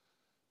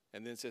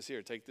 And then says,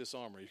 here, take this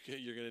armor.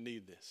 You're going to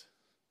need this.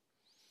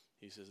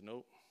 He says,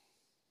 nope,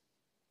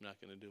 I'm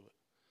not going to do it.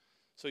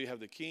 So you have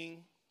the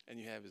king and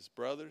you have his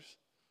brothers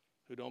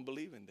who don't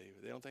believe in David.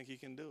 They don't think he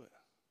can do it.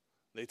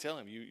 They tell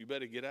him, you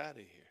better get out of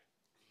here.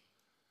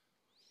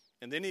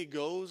 And then he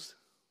goes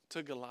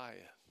to Goliath.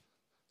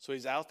 So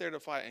he's out there to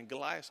fight, and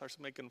Goliath starts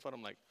making fun of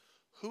him like,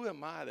 who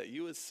am I that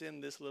you would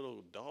send this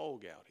little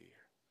dog out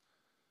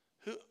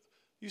here?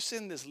 You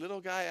send this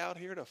little guy out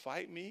here to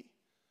fight me?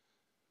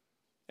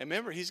 And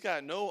remember, he's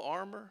got no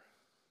armor.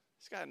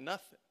 He's got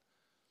nothing.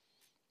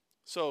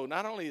 So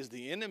not only is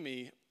the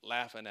enemy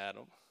laughing at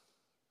him,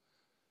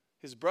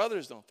 his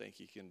brothers don't think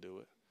he can do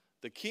it.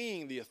 The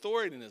king, the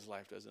authority in his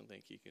life, doesn't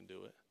think he can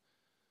do it.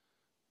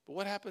 But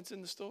what happens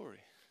in the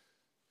story?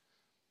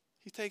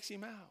 He takes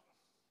him out.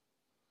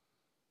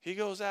 He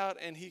goes out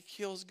and he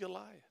kills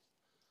Goliath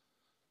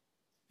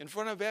in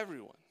front of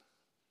everyone.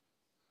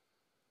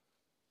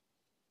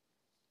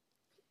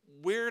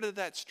 Where did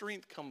that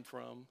strength come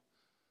from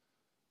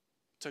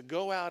to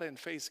go out and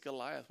face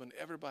Goliath when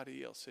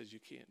everybody else says you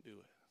can't do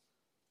it?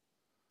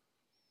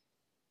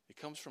 It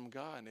comes from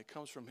God, and it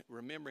comes from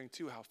remembering,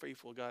 too, how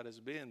faithful God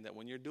has been, that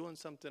when you're doing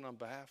something on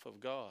behalf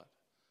of God,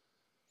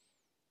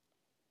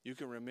 you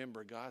can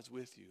remember God's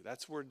with you.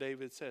 That's where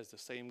David says, the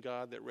same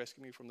God that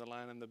rescued me from the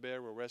lion and the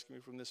bear will rescue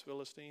me from this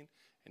Philistine.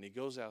 And he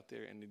goes out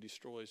there and he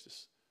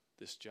destroys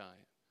this giant.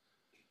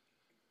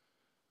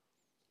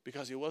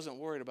 Because he wasn't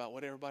worried about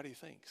what everybody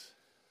thinks.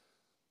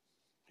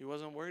 He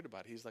wasn't worried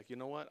about it. He's like, you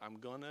know what? I'm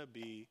going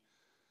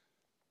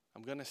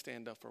to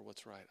stand up for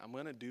what's right. I'm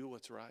going to do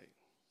what's right.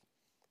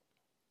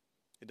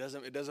 It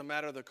doesn't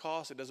matter the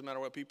cost. It doesn't matter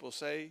what people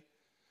say.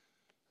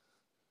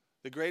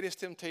 The greatest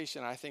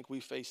temptation I think we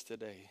face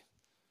today,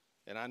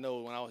 and I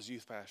know when I was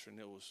youth pastor, and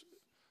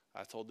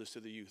I told this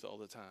to the youth all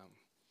the time,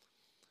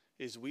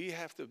 is we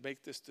have to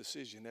make this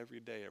decision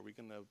every day. Are we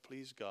going to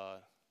please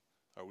God,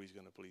 or are we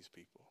going to please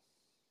people?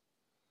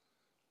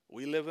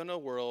 We live in a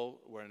world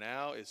where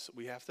now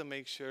we have to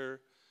make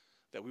sure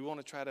that we want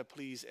to try to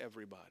please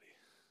everybody.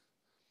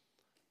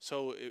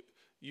 So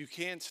you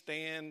can't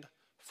stand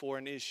for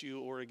an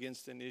issue or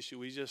against an issue.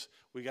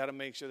 We got to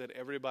make sure that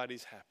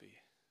everybody's happy.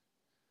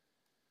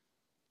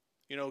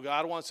 You know,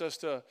 God wants us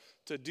to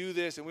do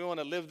this, and we want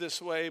to live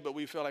this way, but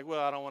we feel like,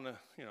 well, I don't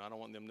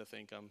want them to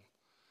think I'm.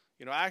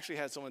 I actually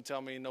had someone tell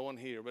me, no one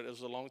here, but it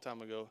was a long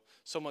time ago.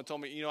 Someone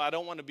told me, I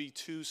don't want to be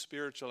too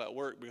spiritual at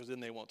work because then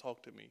they won't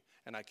talk to me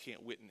and I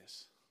can't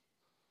witness.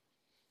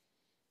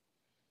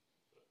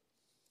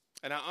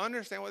 And I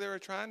understand what they were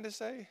trying to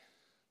say,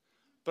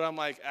 But I'm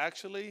like,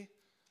 actually,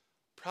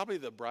 probably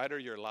the brighter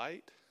your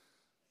light,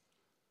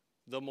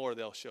 the more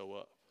they'll show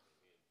up.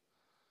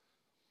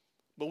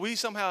 But we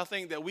somehow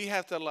think that we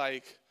have to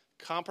like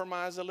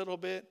compromise a little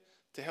bit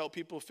to help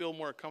people feel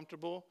more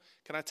comfortable.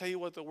 Can I tell you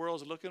what the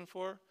world's looking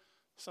for?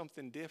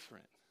 Something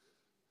different.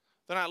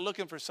 They're not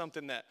looking for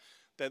something that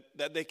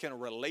they can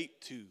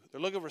relate to. They're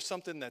looking for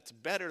something that's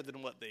better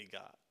than what they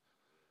got.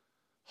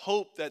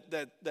 Hope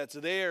that's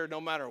there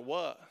no matter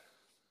what.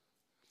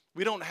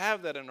 We don't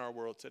have that in our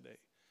world today.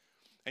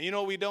 And you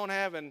know what we don't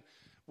have? And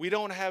we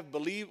don't have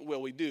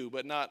well, we do,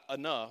 but not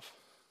enough.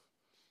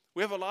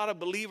 We have a lot of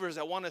believers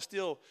that want to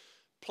still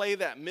play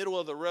that middle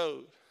of the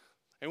road.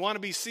 They want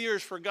to be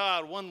serious for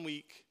God one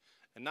week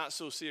and not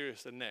so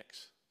serious the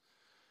next.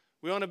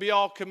 We want to be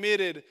all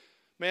committed.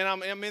 Man,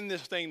 I'm in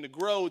this thing to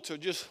grow to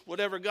just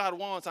whatever God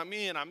wants. I'm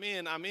in.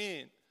 And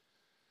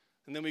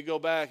then we go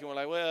back and we're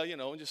like, well,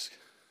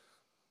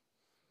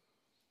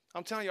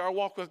 I'm telling you, our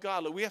walk with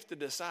God, look, we have to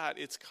decide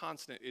it's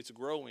constant, it's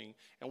growing,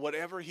 and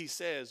whatever he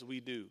says,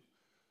 we do.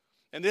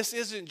 And this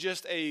isn't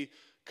just a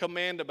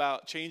command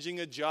about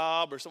changing a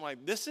job or something like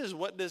that. This is,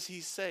 what does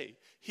he say?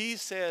 He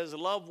says,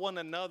 love one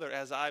another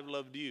as I've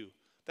loved you.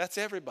 That's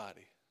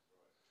everybody.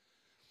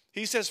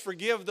 He says,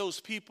 forgive those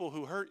people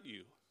who hurt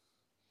you.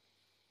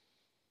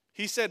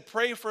 He said,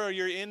 pray for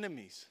your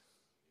enemies.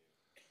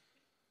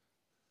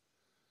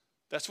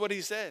 That's what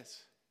he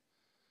says.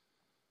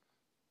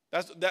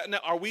 Now,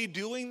 are we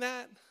doing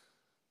that?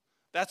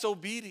 That's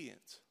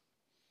obedience.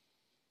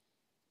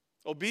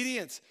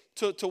 Obedience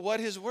to what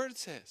his word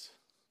says.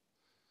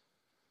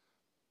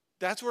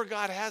 That's where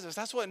God has us.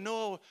 That's why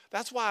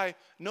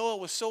Noah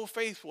was so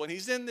faithful. And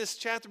he's in this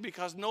chapter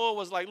because Noah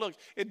was like, look,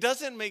 it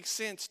doesn't make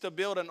sense to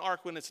build an ark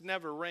when it's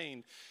never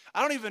rained.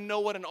 I don't even know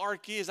what an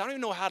ark is. I don't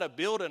even know how to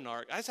build an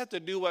ark. I just have to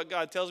do what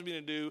God tells me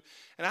to do.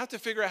 And I have to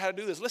figure out how to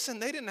do this. Listen,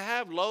 they didn't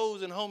have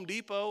Lowe's and Home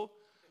Depot.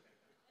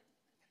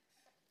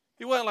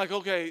 He wasn't like,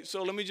 okay,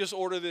 so let me just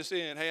order this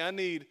in. Hey, I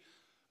need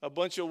a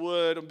bunch of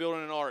wood. I'm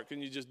building an ark.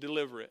 Can you just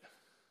deliver it?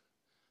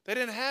 They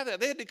didn't have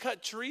that. They had to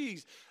cut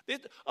trees.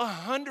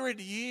 100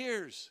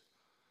 years.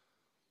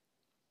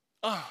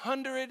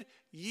 100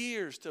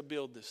 years to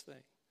build this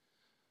thing.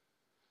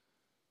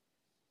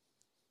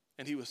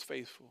 And he was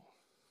faithful.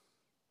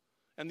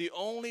 And the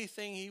only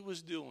thing he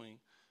was doing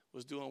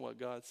what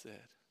God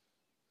said.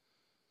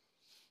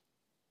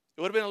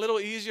 It would have been a little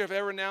easier if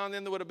every now and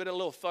then there would have been a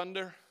little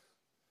thunder.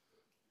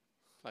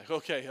 Like,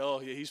 okay, oh,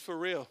 yeah, he's for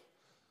real.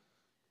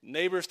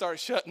 Neighbors start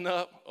shutting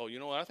up. Oh, you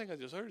know what? I think I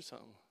just heard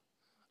something.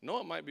 No,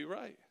 it might be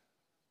right.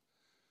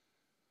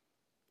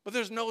 But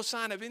there's no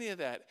sign of any of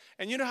that.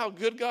 And you know how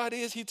good God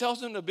is? He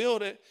tells them to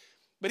build it,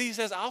 but he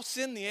says, I'll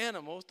send the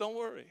animals. Don't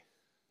worry.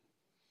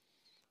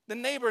 The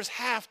neighbors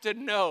have to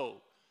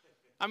know.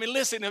 I mean,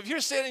 listen, if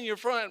you're sitting in your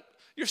front,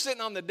 you're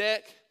sitting on the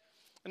deck,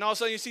 and all of a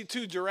sudden you see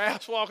 2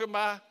 giraffes walking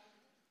by,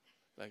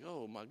 like,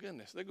 oh, my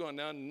goodness, they're going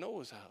down to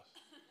Noah's house.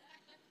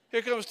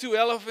 Here comes 2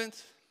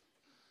 elephants,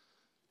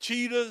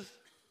 cheetahs,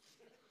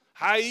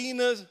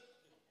 hyenas.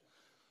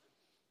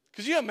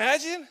 Could you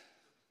imagine?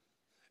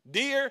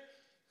 Deer.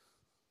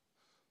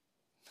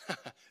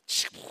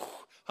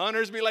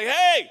 Hunters be like,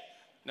 hey,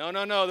 no,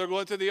 they're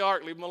going to the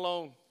ark. Leave them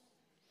alone.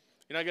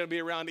 You're not going to be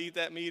around to eat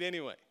that meat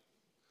anyway.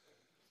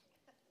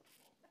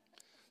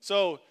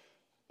 So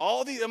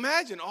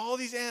imagine all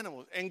these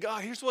animals. And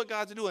God, here's what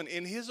God's doing.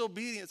 In his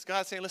obedience,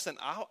 God's saying, listen,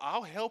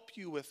 I'll help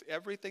you with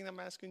everything I'm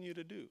asking you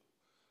to do.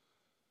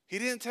 He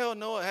didn't tell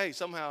Noah, hey,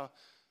 somehow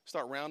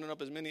start rounding up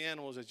as many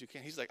animals as you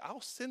can. He's like, I'll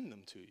send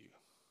them to you.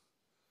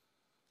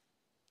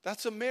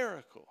 That's a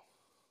miracle.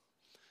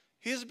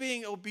 His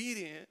being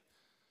obedient,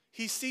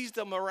 he sees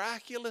the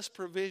miraculous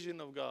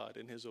provision of God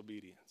in his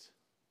obedience.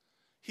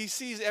 He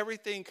sees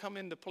everything come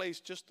into place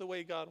just the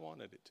way God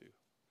wanted it to.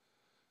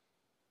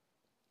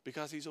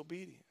 Because he's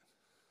obedient.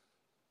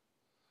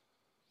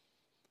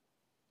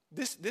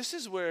 This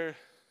is where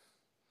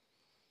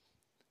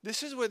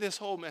this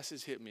whole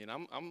message hit me. And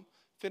I'm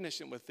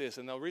finishing with this.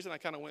 And the reason I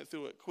kind of went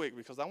through it quick,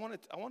 because I want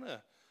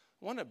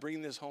to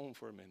bring this home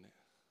for a minute.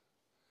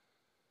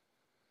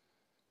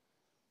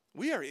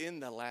 We are in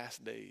the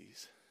last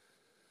days.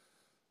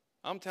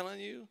 I'm telling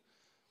you,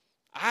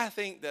 I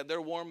think that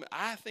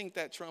I think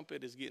that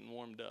trumpet is getting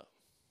warmed up.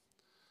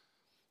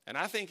 And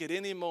I think at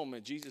any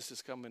moment Jesus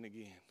is coming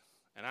again.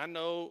 And I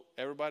know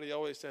everybody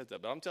always says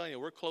that, but I'm telling you,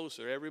 we're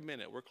closer every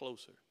minute. We're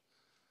closer.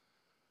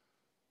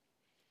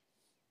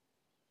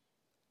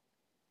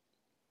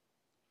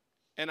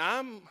 And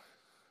I'm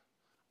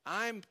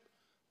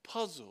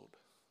puzzled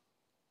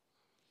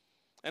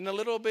and a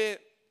little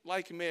bit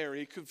like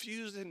Mary,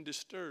 confused and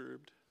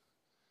disturbed,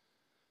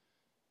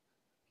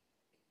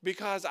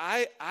 because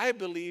I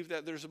believe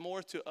that there's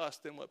more to us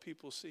than what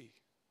people see.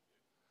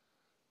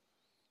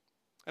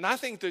 And I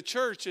think the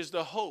church is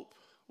the hope.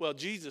 Well,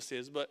 Jesus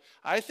is, but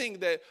I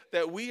think that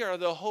we are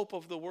the hope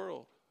of the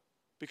world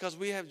because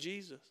we have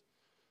Jesus.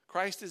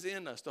 Christ is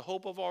in us, the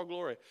hope of our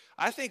glory.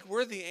 I think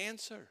we're the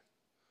answer.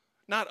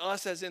 Not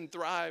us as in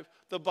Thrive,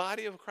 the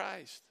body of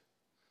Christ.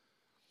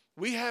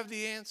 We have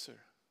the answer.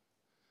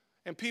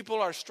 And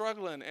people are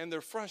struggling and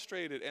they're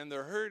frustrated and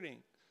they're hurting.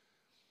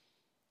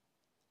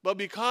 But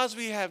because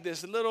we have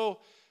this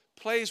little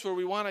place where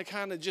we want to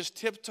kind of just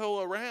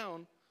tiptoe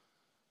around,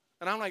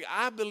 and I'm like,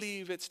 I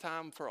believe it's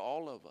time for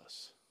all of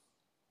us,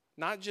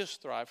 not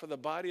just Thrive, for the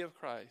body of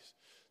Christ,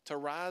 to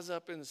rise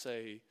up and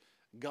say,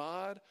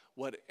 God,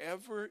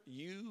 whatever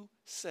you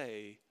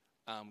say,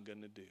 I'm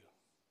going to do.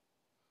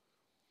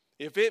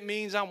 If it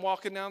means I'm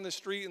walking down the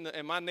street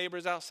and my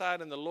neighbor's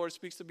outside and the Lord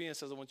speaks to me and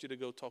says, I want you to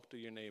go talk to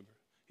your neighbor.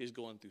 He's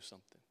going through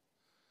something.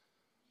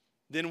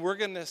 Then we're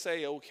going to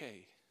say,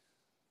 okay.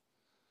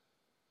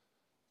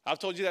 I've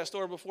told you that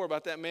story before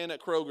about that man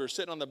at Kroger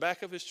sitting on the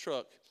back of his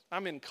truck.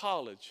 I'm in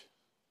college.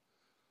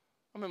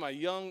 I'm in my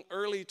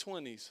early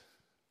 20s.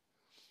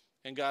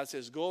 And God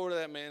says, go over to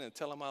that man and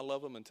tell him I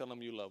love him and tell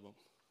him you love him.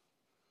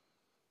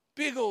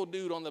 Big old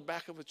dude on the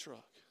back of a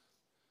truck.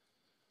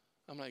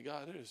 I'm like,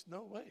 God, there's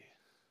no way.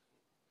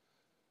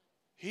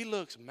 He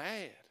looks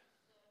mad.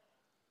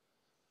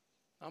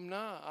 I'm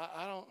not.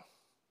 I don't.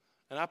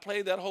 And I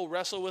played that whole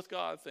wrestle with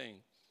God thing.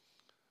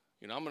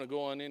 You know, I'm going to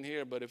go on in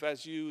here, but if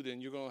that's you, then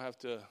you're going to have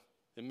to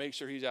make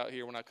sure he's out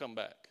here when I come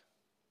back.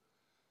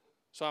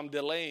 So I'm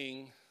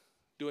delaying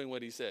doing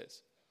what he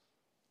says.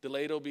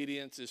 Delayed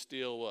obedience is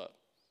still what?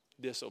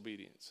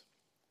 Disobedience.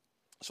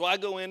 So I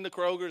go into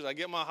Kroger's. I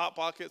get my Hot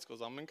Pockets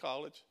because I'm in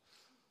college.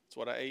 That's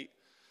what I ate.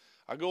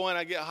 I go in,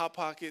 I get Hot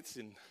Pockets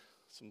and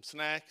some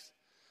snacks.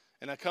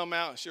 And I come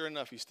out, and sure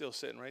enough, he's still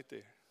sitting right there.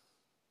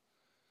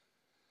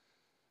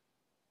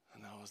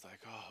 And I was like,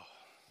 oh.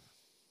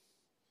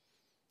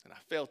 And I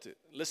felt it.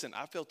 Listen,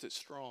 I felt it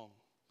strong.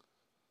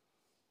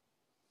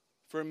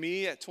 For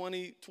me, at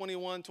 20,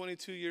 21,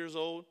 22 years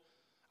old,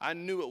 I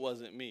knew it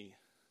wasn't me.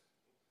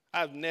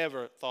 I've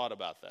never thought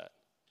about that.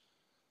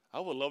 I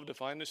would love to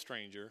find a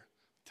stranger,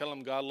 tell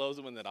him God loves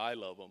him and that I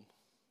love him.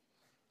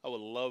 I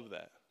would love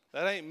that.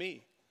 That ain't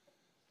me.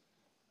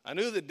 I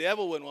knew the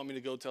devil wouldn't want me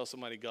to go tell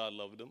somebody God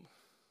loved them.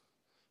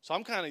 So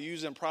I'm kind of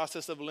using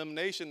process of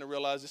elimination to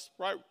realize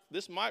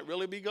this might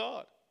really be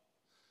God.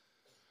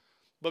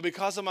 But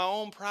because of my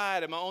own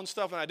pride and my own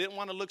stuff, and I didn't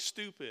want to look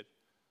stupid,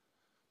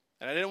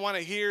 and I didn't want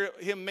to hear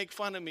him make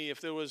fun of me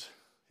if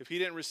he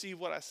didn't receive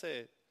what I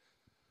said,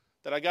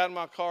 that I got in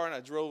my car and I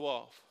drove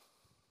off.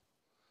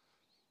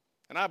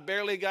 And I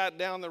barely got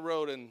down the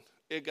road, and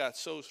it got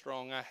so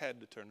strong I had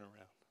to turn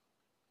around.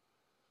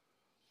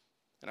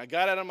 And I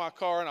got out of my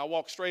car, and I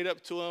walked straight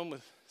up to him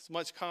with as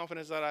much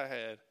confidence that I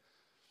had.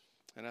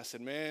 And I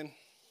said, man,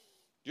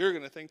 you're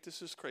going to think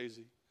this is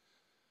crazy,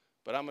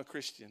 but I'm a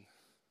Christian.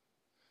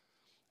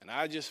 And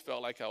I just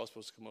felt like I was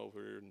supposed to come over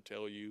here and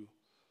tell you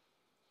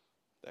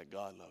that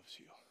God loves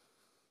you.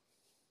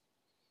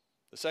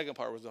 The second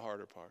part was the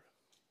harder part.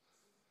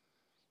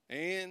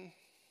 And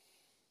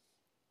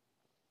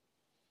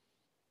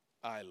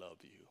I love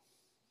you.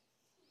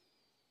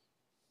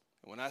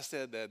 And when I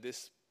said that,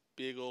 this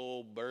big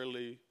old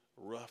burly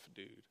rough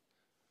dude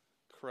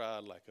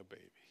cried like a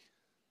baby.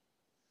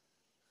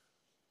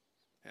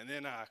 And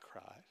then I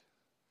cried.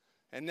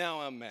 And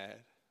now I'm mad.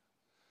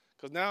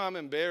 Because now I'm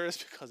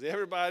embarrassed because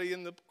everybody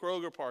in the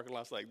Kroger parking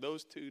lot's like,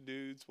 those two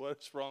dudes,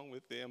 what's wrong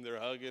with them? They're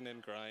hugging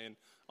and crying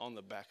on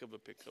the back of a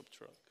pickup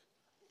truck.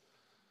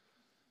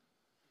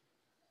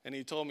 And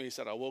he told me, he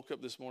said, I woke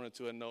up this morning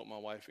to a note my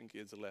wife and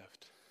kids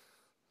left.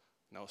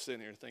 And I was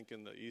sitting here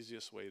thinking the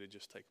easiest way to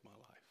just take my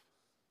life.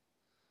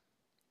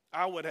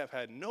 I would have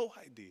had no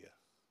idea,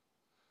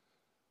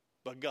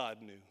 but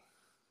God knew.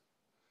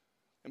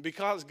 And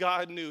because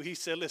God knew, he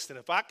said, listen,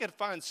 if I could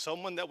find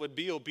someone that would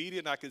be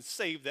obedient, I could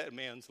save that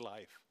man's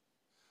life.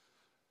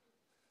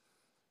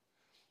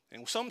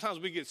 And sometimes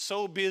we get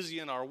so busy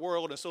in our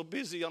world and so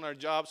busy on our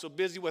job, so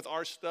busy with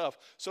our stuff,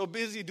 so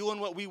busy doing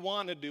what we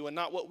want to do and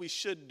not what we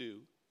should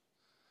do.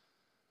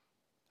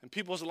 And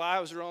people's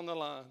lives are on the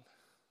line.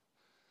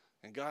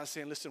 And God's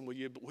saying, listen, will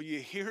you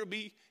hear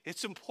me?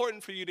 It's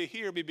important for you to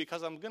hear me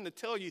because I'm going to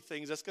tell you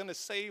things that's going to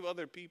save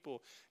other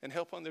people and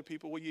help other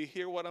people. Will you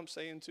hear what I'm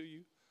saying to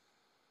you?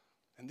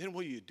 And then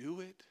will you do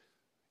it?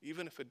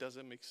 Even if it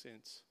doesn't make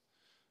sense,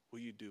 will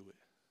you do it?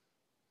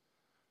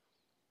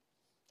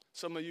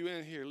 Some of you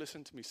in here,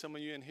 listen to me, some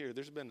of you in here,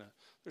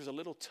 there's a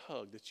little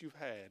tug that you've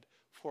had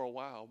for a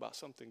while about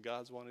something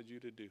God's wanted you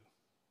to do.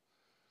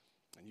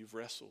 And you've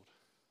wrestled.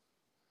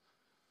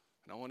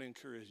 And I want to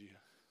encourage you,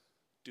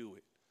 do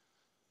it.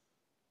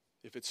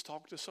 If it's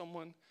talk to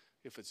someone,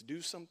 if it's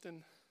do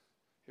something,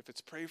 if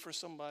it's pray for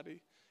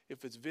somebody,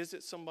 if it's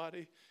visit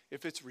somebody,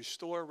 if it's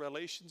restore a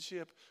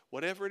relationship,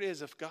 whatever it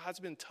is, if God's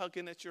been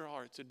tugging at your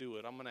heart to do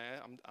it,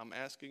 I'm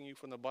asking you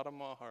from the bottom of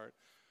my heart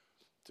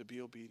to be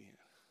obedient.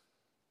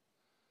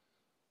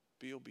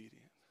 Be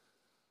obedient.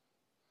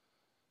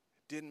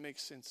 It didn't make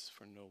sense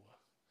for Noah,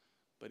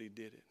 but he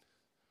did it.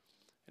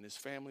 And his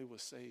family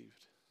was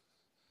saved.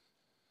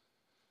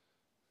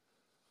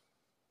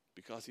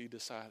 Because he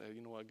decided,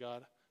 you know what,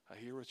 God, I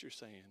hear what you're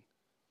saying.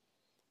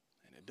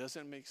 And it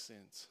doesn't make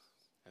sense.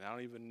 And I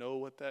don't even know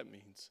what that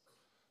means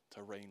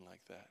to reign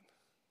like that.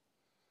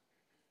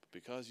 But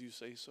because you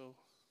say so,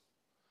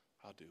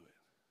 I'll do it.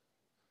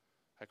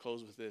 I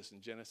close with this.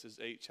 In Genesis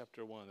 8,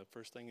 chapter 1, the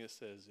first thing it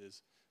says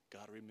is,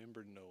 God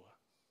remembered Noah.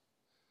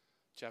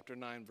 Chapter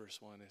 9, verse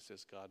 1, it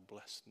says, God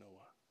blessed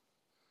Noah.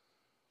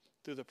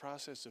 Through the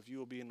process of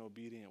you being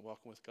obedient,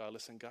 walking with God,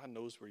 listen, God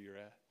knows where you're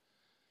at.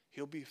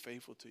 He'll be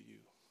faithful to you.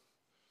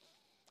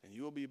 And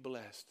you will be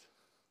blessed.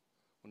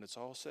 When it's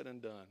all said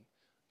and done,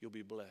 you'll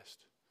be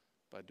blessed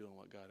by doing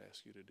what God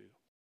asks you to do.